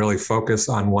that, and really focus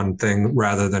on one thing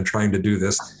rather than trying to do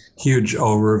this huge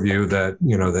overview that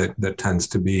that tends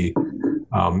to be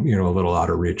a little out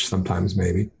of reach sometimes,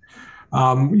 maybe.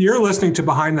 You're listening to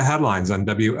Behind the Headlines on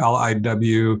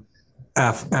WLIW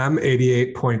FM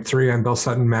 88.3. I'm Bill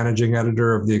Sutton, managing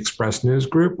editor of the Express News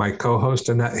Group. My co-host,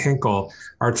 Annette Hinkle,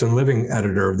 arts and living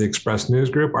editor of the Express News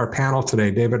Group. Our panel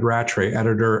today, David Rattray,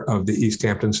 editor of the East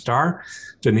Hampton Star,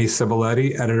 Denise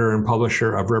Civiletti, editor and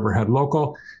publisher of Riverhead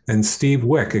Local, and Steve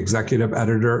Wick, executive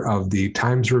editor of the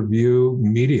Times Review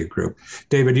Media Group.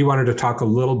 David, you wanted to talk a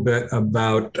little bit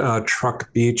about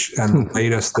Truck Beach and the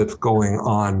latest that's going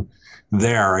on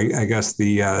there. I guess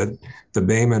the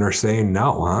Baymen are saying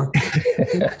no,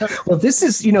 huh? Well, this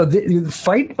is, the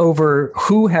fight over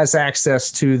who has access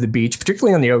to the beach,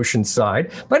 particularly on the ocean side,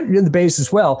 but in the bays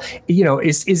as well,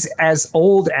 is as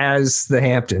old as the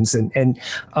Hamptons. And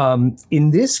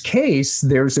in this case,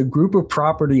 there's a group of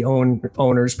property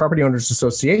owners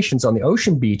associations on the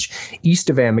ocean beach east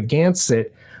of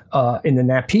Amagansett, in the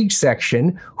Napeague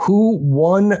section, who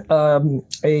won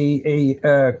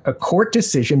a court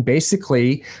decision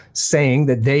basically saying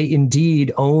that they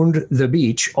indeed owned the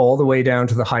beach all the way down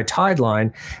to the high tide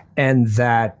line, and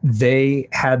that they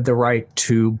had the right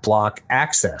to block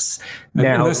access.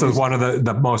 Now, this is one of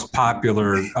the most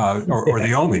popular or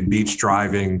the only beach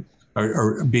driving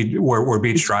where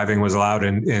beach driving was allowed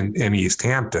in East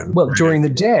Hampton. Well, during the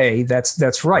day,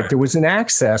 that's right. There was an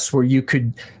access where you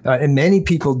could, and many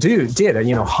people did.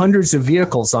 Hundreds of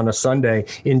vehicles on a Sunday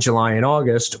in July and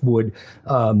August would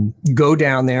go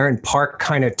down there and park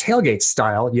kind of tailgate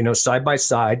style, side by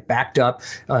side, backed up,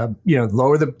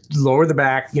 lower the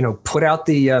back, put out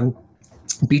the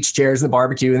beach chairs and the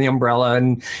barbecue and the umbrella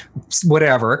and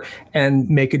whatever, and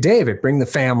make a day of it. Bring the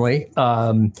family.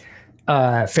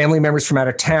 family members from out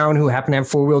of town who happen to have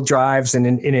four-wheel drives and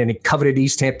in a coveted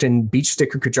East Hampton beach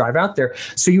sticker could drive out there.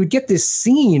 So you would get this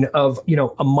scene of,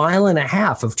 a mile and a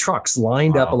half of trucks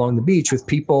lined up along the beach with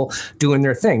people doing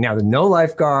their thing. Now, no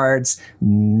lifeguards,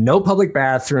 no public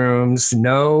bathrooms,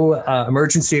 no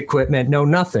emergency equipment, no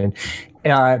nothing.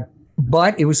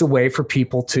 But it was a way for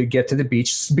people to get to the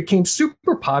beach. It became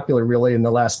super popular really in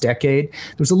the last decade.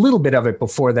 There was a little bit of it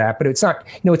before that, but it's not,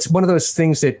 it's one of those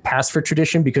things that passed for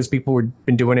tradition because people had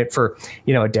been doing it for,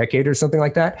 a decade or something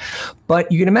like that.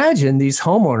 But you can imagine these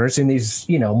homeowners in these,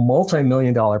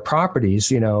 multi-million-dollar properties,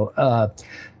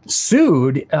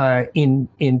 sued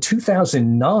in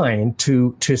 2009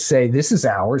 to say this is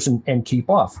ours and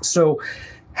keep off. So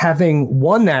having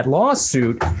won that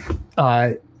lawsuit,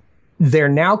 they're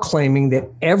now claiming that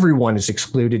everyone is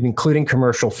excluded, including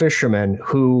commercial fishermen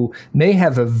who may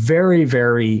have a very,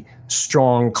 very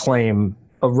strong claim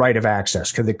of right of access.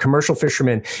 Because the commercial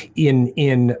fishermen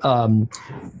in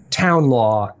town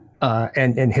law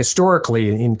and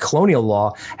historically in colonial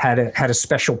law had a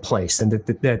special place, and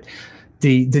that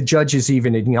the judges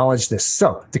even acknowledged this.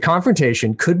 So the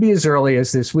confrontation could be as early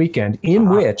as this weekend, in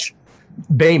which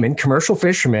baymen, commercial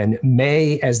fishermen,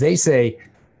 may, as they say,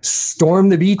 storm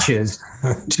the beaches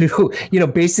to,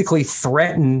 basically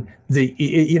threaten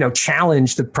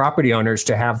challenge the property owners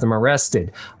to have them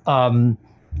arrested.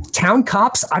 Town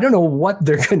cops, I don't know what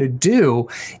they're going to do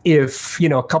if,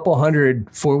 a couple hundred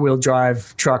four-wheel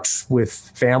drive trucks with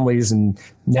families and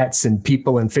nets and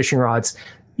people and fishing rods,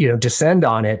 descend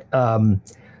on it.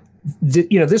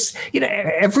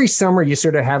 Every summer you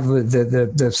sort of have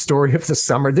the story of the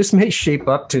summer. This may shape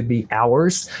up to be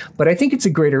ours, but I think it's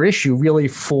a greater issue really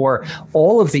for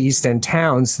all of the East End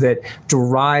towns that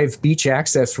derive beach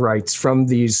access rights from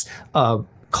these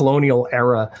colonial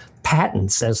era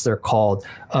patents, as they're called.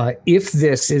 If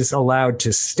this is allowed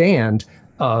to stand,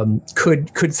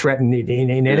 could threaten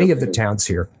in any of the towns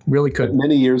here. Really could.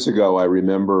 Many years ago, I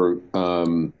remember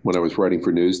when I was writing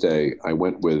for Newsday, I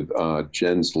went with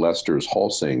Jens Lester's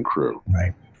haul seine crew.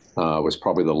 Right. It was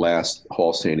probably the last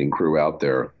haul seining crew out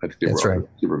there. I think they were under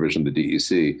supervision of the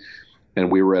DEC. And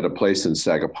we were at a place in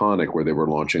Sagaponack where they were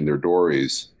launching their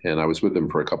dories. And I was with them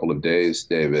for a couple of days,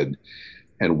 David.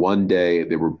 And one day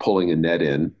they were pulling a net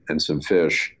in and some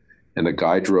fish. And a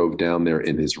guy drove down there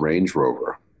in his Range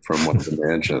Rover from one of the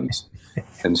mansions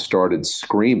and started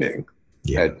screaming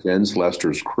at Jens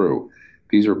Lester's crew.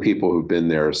 These are people who've been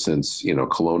there since,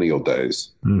 colonial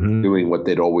days, doing what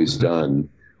they'd always done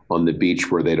on the beach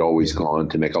where they'd always gone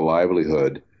to make a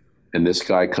livelihood. And this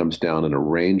guy comes down in a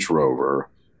Range Rover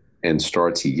and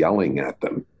starts yelling at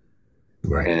them.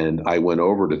 Right. And I went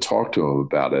over to talk to him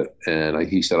about it. And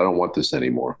he said, I don't want this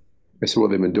anymore. I said, well,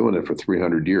 they've been doing it for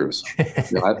 300 years.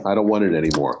 I don't want it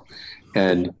anymore.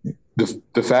 And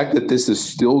the fact that this is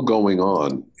still going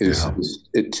on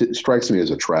it strikes me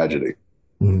as a tragedy.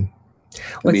 Mm.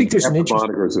 Well, I think there's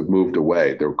monikers have moved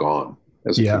away; they're gone.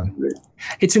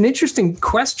 It's an interesting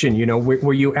question,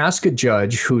 where you ask a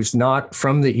judge who's not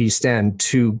from the East End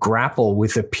to grapple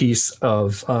with a piece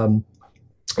of,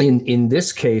 in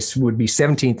this case, would be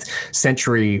 17th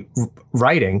century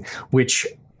writing, which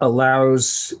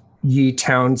allows ye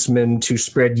townsmen to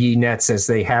spread ye nets as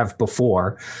they have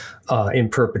before. In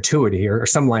perpetuity, or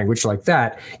some language like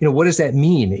that. What does that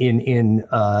mean in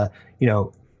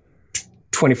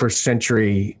 21st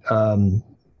century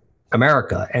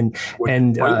America? And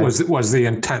was the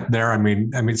intent there? I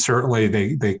mean,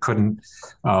 certainly they couldn't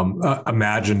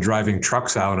imagine driving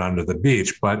trucks out onto the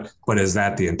beach, but is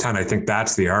that the intent? I think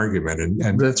that's the argument.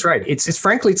 And that's right. It's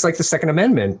frankly, it's like the Second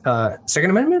Amendment.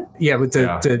 Second Amendment, with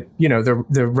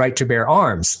the right to bear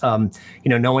arms.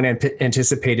 No one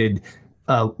anticipated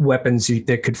weapons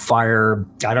that could fire,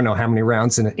 I don't know how many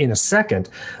rounds in a second.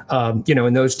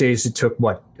 In those days, it took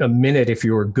a minute if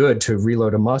you were good to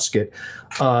reload a musket.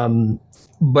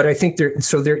 But I think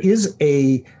there is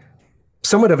a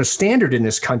somewhat of a standard in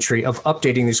this country of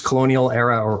updating these colonial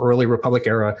era or early Republic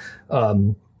era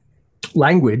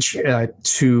language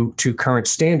to current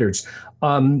standards.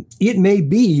 It may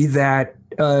be that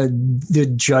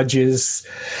the judges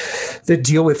that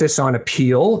deal with this on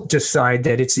appeal decide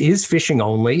that it is fishing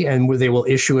only, and they will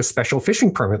issue a special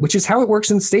fishing permit, which is how it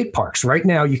works in state parks. Right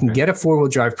now, you can get a four-wheel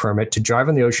drive permit to drive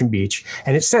on the ocean beach,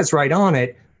 and it says right on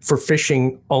it, for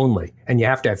fishing only. And you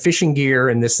have to have fishing gear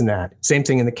and this and that. Same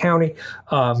thing in the county.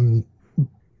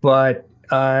 But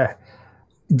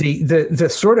the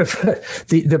sort of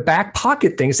the back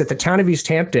pocket thing is that the town of East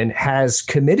Hampton has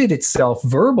committed itself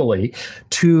verbally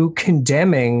to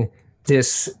condemning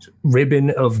this ribbon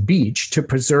of beach to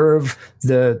preserve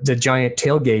the giant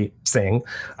tailgate thing.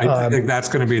 I think that's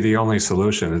going to be the only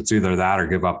solution. It's either that or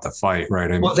give up the fight, right?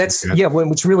 I mean, well,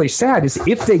 what's really sad is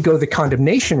if they go the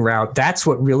condemnation route, that's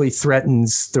what really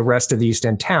threatens the rest of the East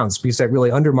End towns, because that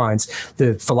really undermines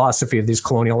the philosophy of these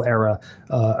colonial era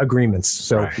agreements.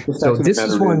 So, right. so this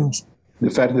is one. The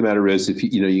fact of the matter is, if you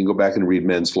can go back and read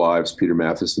Men's Lives, Peter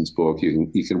Matheson's book, you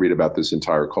can read about this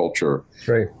entire culture.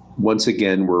 Right. Once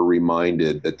again, we're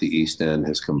reminded that the East End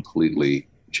has completely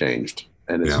changed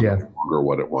and is no longer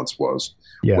what it once was.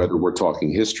 Yeah. Whether we're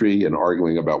talking history and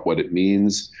arguing about what it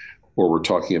means, or we're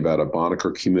talking about a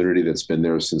Banneker community that's been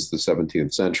there since the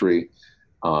 17th century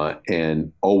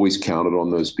and always counted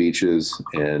on those beaches,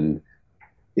 and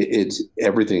it's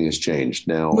everything has changed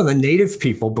now. Well, the native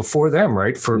people before them,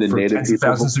 right, for tens of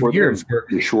thousands of years,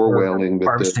 the shore whaling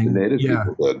that the native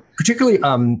people did, particularly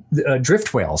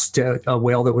drift whales, a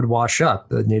whale that would wash up,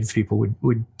 the native people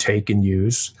would take and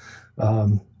use.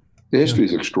 The history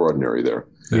is extraordinary there.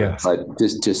 Yeah, but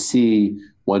just to see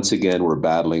once again we're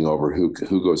battling over who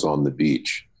goes on the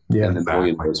beach, and the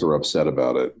millionaires are upset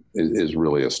about it is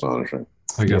really astonishing.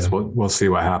 I guess we'll see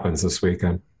what happens this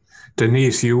weekend.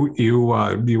 Denise, you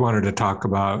wanted to talk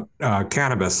about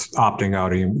cannabis opting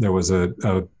out. There was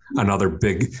another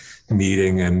big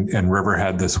meeting in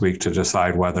Riverhead this week to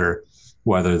decide whether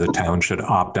the town should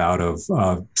opt out of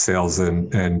sales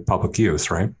and public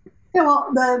use, right? Yeah, well,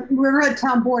 the Riverhead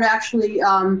Town Board actually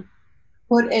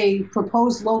put a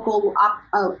proposed local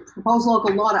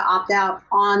law to opt out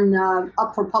on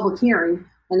up for public hearing,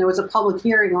 and there was a public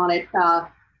hearing on it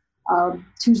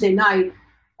Tuesday night.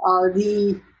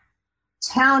 The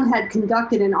town had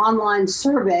conducted an online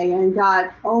survey and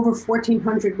got over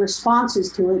 1,400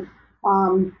 responses to it,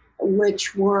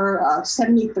 which were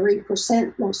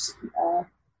 73%,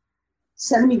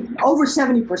 over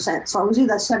 70%. So it was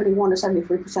either 71 or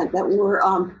 73% that were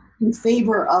in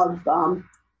favor of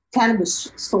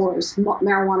cannabis stores,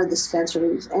 marijuana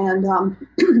dispensaries, and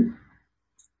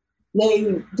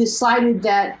they decided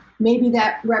that maybe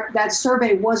that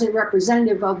survey wasn't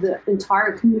representative of the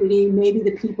entire community. Maybe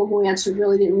the people who answered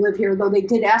really didn't live here, though they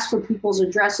did ask for people's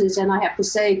addresses. And I have to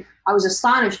say, I was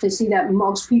astonished to see that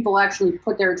most people actually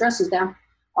put their addresses down.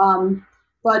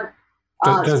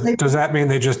 Does that mean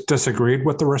they just disagreed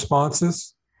with the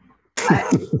responses?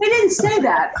 They didn't say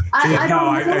that.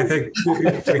 I think we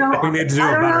need to do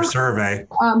a better survey.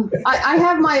 I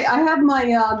have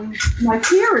my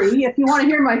theory. If you want to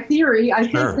hear my theory, I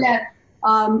think that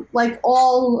like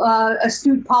all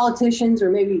astute politicians,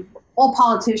 or maybe all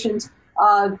politicians,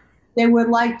 they would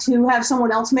like to have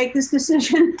someone else make this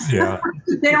decision. Yeah.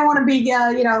 They don't want to be,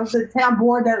 the town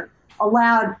board that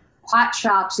allowed pot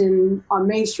shops on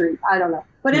Main Street. I don't know.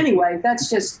 But anyway, that's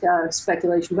just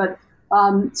speculation. But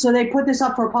so they put this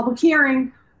up for a public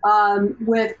hearing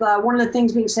with one of the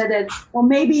things being said that, well,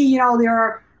 maybe,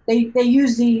 they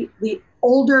use the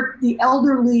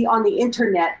elderly on the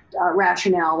internet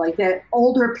rationale, like that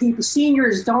older people,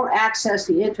 seniors don't access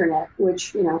the internet,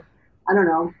 which, I don't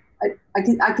know.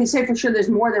 I can say for sure there's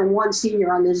more than one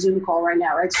senior on this Zoom call right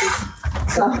now, right?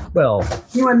 So well,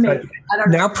 you and me. I don't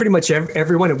know. Now pretty much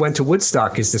everyone that went to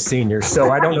Woodstock is the senior,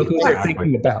 so I don't know who they're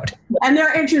thinking about. And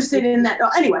they're interested in that.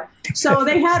 Anyway, so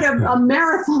they had a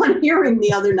marathon hearing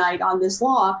the other night on this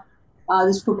law,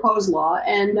 this proposed law,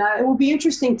 and it will be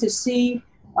interesting to see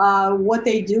what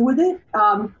they do with it.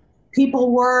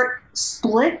 People were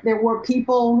split. There were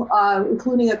people,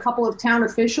 including a couple of town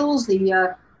officials,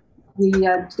 the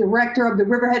director of the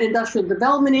Riverhead Industrial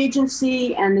Development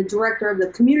Agency and the director of the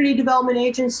Community Development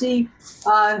Agency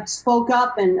spoke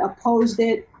up and opposed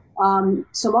it.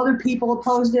 Some other people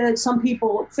opposed it. Some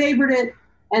people favored it,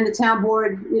 and the town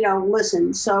board,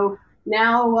 listened. So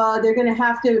now they're going to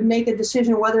have to make a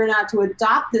decision whether or not to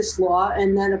adopt this law,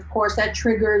 and then, of course, that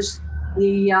triggers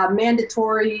the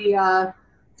mandatory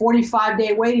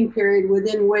 45-day waiting period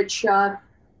within which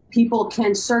people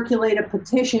can circulate a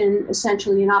petition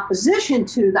essentially in opposition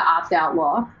to the opt-out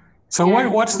law. So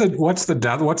what's the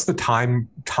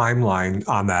timeline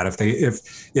on that?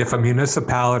 If a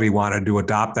municipality wanted to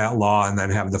adopt that law and then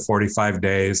have the 45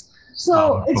 days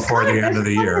before the end of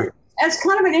the year? That's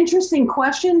kind of an interesting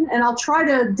question, and I'll try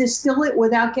to distill it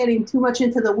without getting too much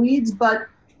into the weeds, but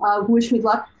wish me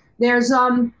luck. That's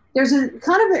kind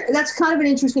of an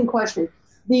interesting question.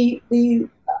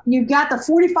 You've got the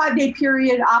 45-day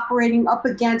period operating up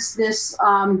against this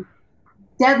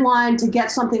deadline to get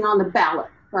something on the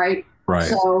ballot, right? Right.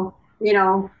 So,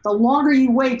 the longer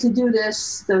you wait to do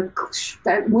this,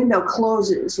 that window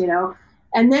closes,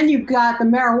 And then you've got the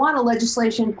marijuana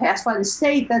legislation passed by the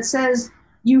state that says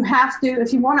you have to,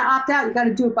 if you want to opt out, you got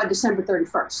to do it by December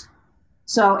 31st.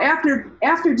 So after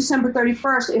December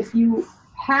 31st, if you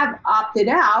have opted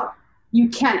out, you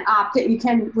can opt it. You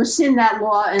can rescind that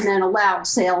law and then allow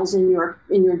sales in your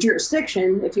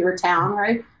jurisdiction if you're a town,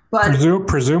 right? But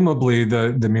presumably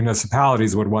the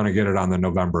municipalities would want to get it on the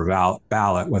November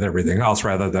ballot with everything else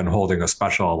rather than holding a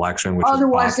special election, which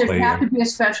otherwise there'd have to be a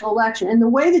special election. And the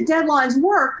way the deadlines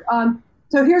work,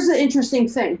 so here's the interesting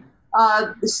thing.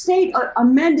 The state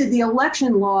amended the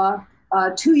election law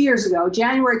 2 years ago,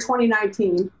 January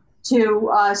 2019,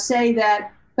 to say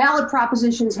that ballot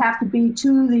propositions have to be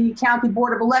to the County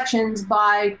Board of Elections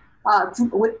by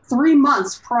 3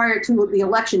 months prior to the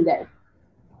election day.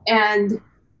 And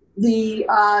the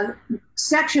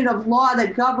section of law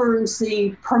that governs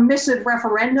the permissive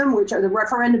referendum, which are the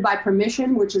referendum by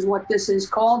permission, which is what this is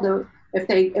called, if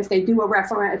they do a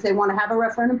referendum, if they want to have a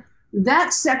referendum,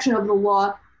 that section of the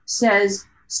law says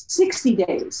 60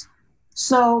 days.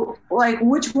 So, like,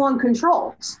 which one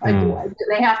controls? Like, do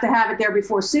they have to have it there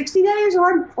before 60 days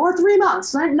or 3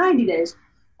 months, 90 days?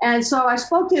 And so I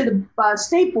spoke to the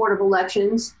State Board of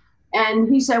Elections,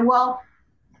 and he said, well,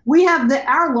 we have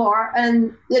our law,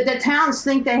 and the towns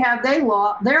think they have their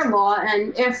law,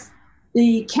 and if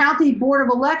the County Board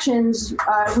of Elections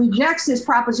rejects this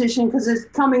proposition because it's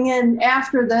coming in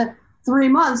after the 3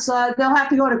 months, they'll have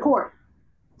to go to court.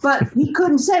 But he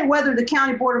couldn't say whether the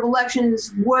County Board of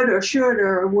Elections would or should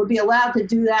or would be allowed to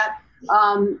do that.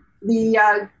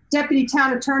 The deputy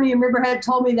town attorney in Riverhead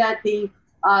told me that the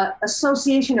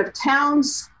Association of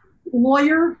Towns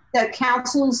lawyer that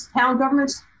counsels town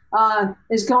governments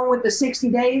is going with the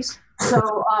 60 days.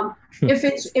 So if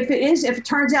it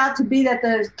turns out to be that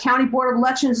the County Board of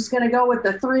Elections is going to go with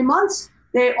the 3 months,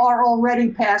 they are already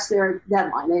past their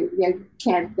deadline. They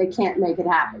can't make it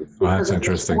happen because that's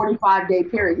interesting. 45-day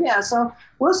period. Yeah, so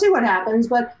we'll see what happens.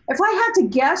 But if I had to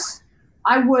guess,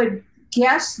 I would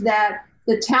guess that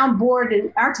the town board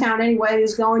in our town anyway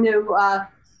is going to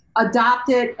adopt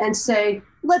it and say,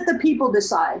 let the people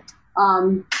decide.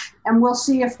 And we'll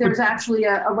see if there's actually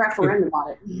a referendum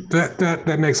on it.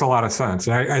 That makes a lot of sense.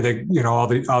 I think, all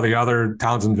the other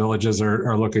towns and villages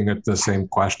are looking at the same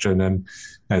question. And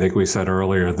I think we said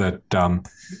earlier that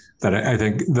I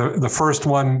think the first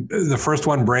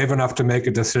one brave enough to make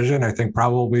a decision, I think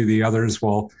probably the others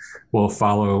will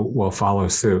follow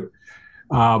suit.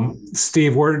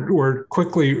 Steve, we're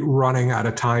quickly running out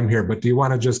of time here, but do you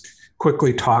want to just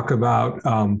quickly talk about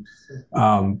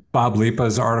Bob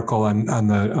Lipa's article on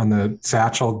the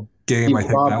Satchel game? I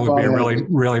think that would be a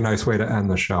really nice way to end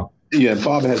the show. Yeah,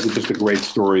 Bob has just a great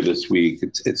story this week.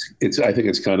 It's I think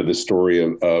it's kind of the story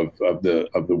of the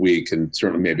week, and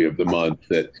certainly maybe of the month,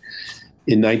 that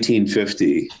in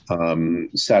 1950,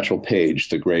 Satchel Paige,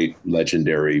 the great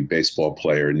legendary baseball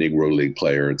player, Negro League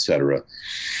player, et cetera,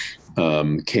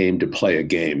 came to play a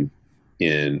game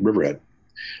in Riverhead.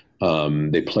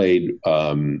 They played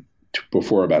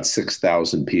before about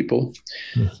 6,000 people.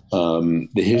 The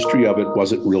history of it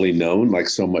wasn't really known, like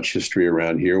so much history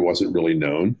around here wasn't really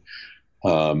known.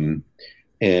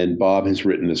 And Bob has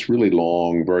written this really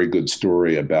long, very good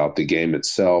story about the game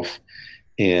itself.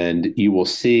 And you will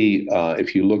see,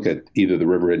 if you look at either the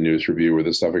Riverhead News Review or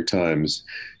the Suffolk Times,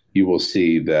 you will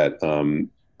see that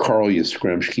Carl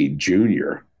Yastrzemski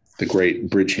Jr., the great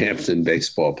Bridgehampton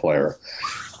baseball player,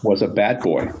 was a bat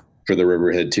boy for the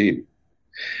Riverhead team.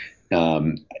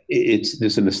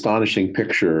 It's an astonishing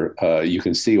picture. You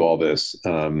can see all this.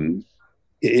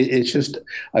 It's just,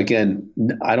 again,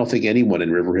 I don't think anyone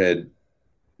in Riverhead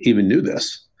even knew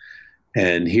this.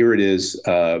 And here it is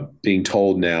being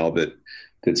told now that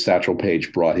Satchel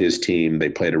Paige brought his team. They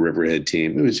played a Riverhead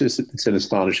team. It's an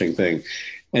astonishing thing.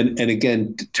 And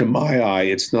again, to my eye,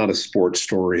 it's not a sports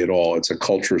story at all. It's a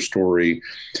culture story.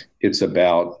 It's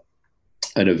about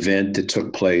an event that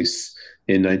took place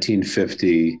in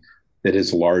 1950 that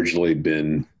has largely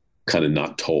been kind of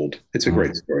not told. It's a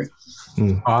great story.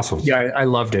 Awesome. Yeah, I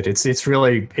loved it. It's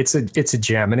really a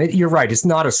gem, and you're right. It's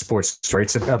not a sports story.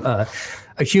 It's a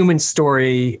human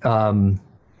story.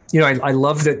 I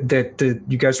love that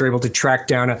you guys were able to track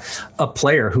down a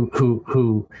player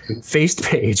who faced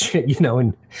Paige,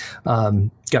 and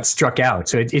got struck out.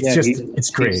 So it's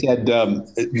great. He said,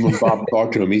 when Bob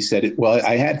talked to him, he said, well,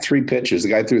 I had 3 pitches. The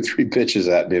guy threw 3 pitches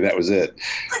at me. That was it.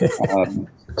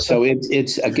 So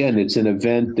it's an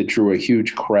event that drew a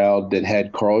huge crowd, that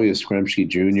had Carl Yastrzemski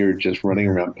Jr. just running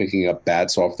around picking up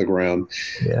bats off the ground.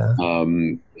 Yeah.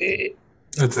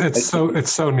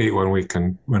 It's so neat when we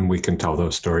can tell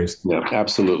those stories. Yeah,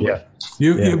 absolutely. Yeah.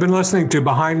 You've been listening to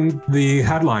Behind the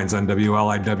Headlines on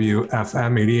WLIW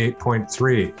FM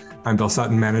 88.3. I'm Bill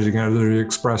Sutton, Managing Editor of the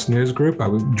Express News Group. I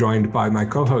was joined by my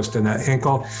co-host, Annette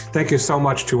Hinkle. Thank you so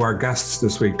much to our guests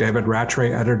this week, David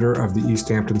Rattray, editor of the East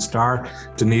Hampton Star,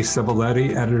 Denise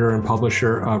Civiletti, editor and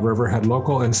publisher of Riverhead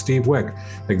Local, and Steve Wick,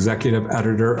 executive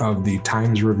editor of the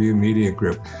Times Review Media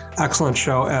Group. Excellent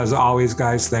show as always,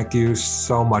 guys. Thank you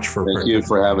so much for Thank you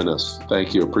for having us.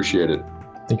 Thank you. Appreciate it.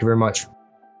 Thank you very much.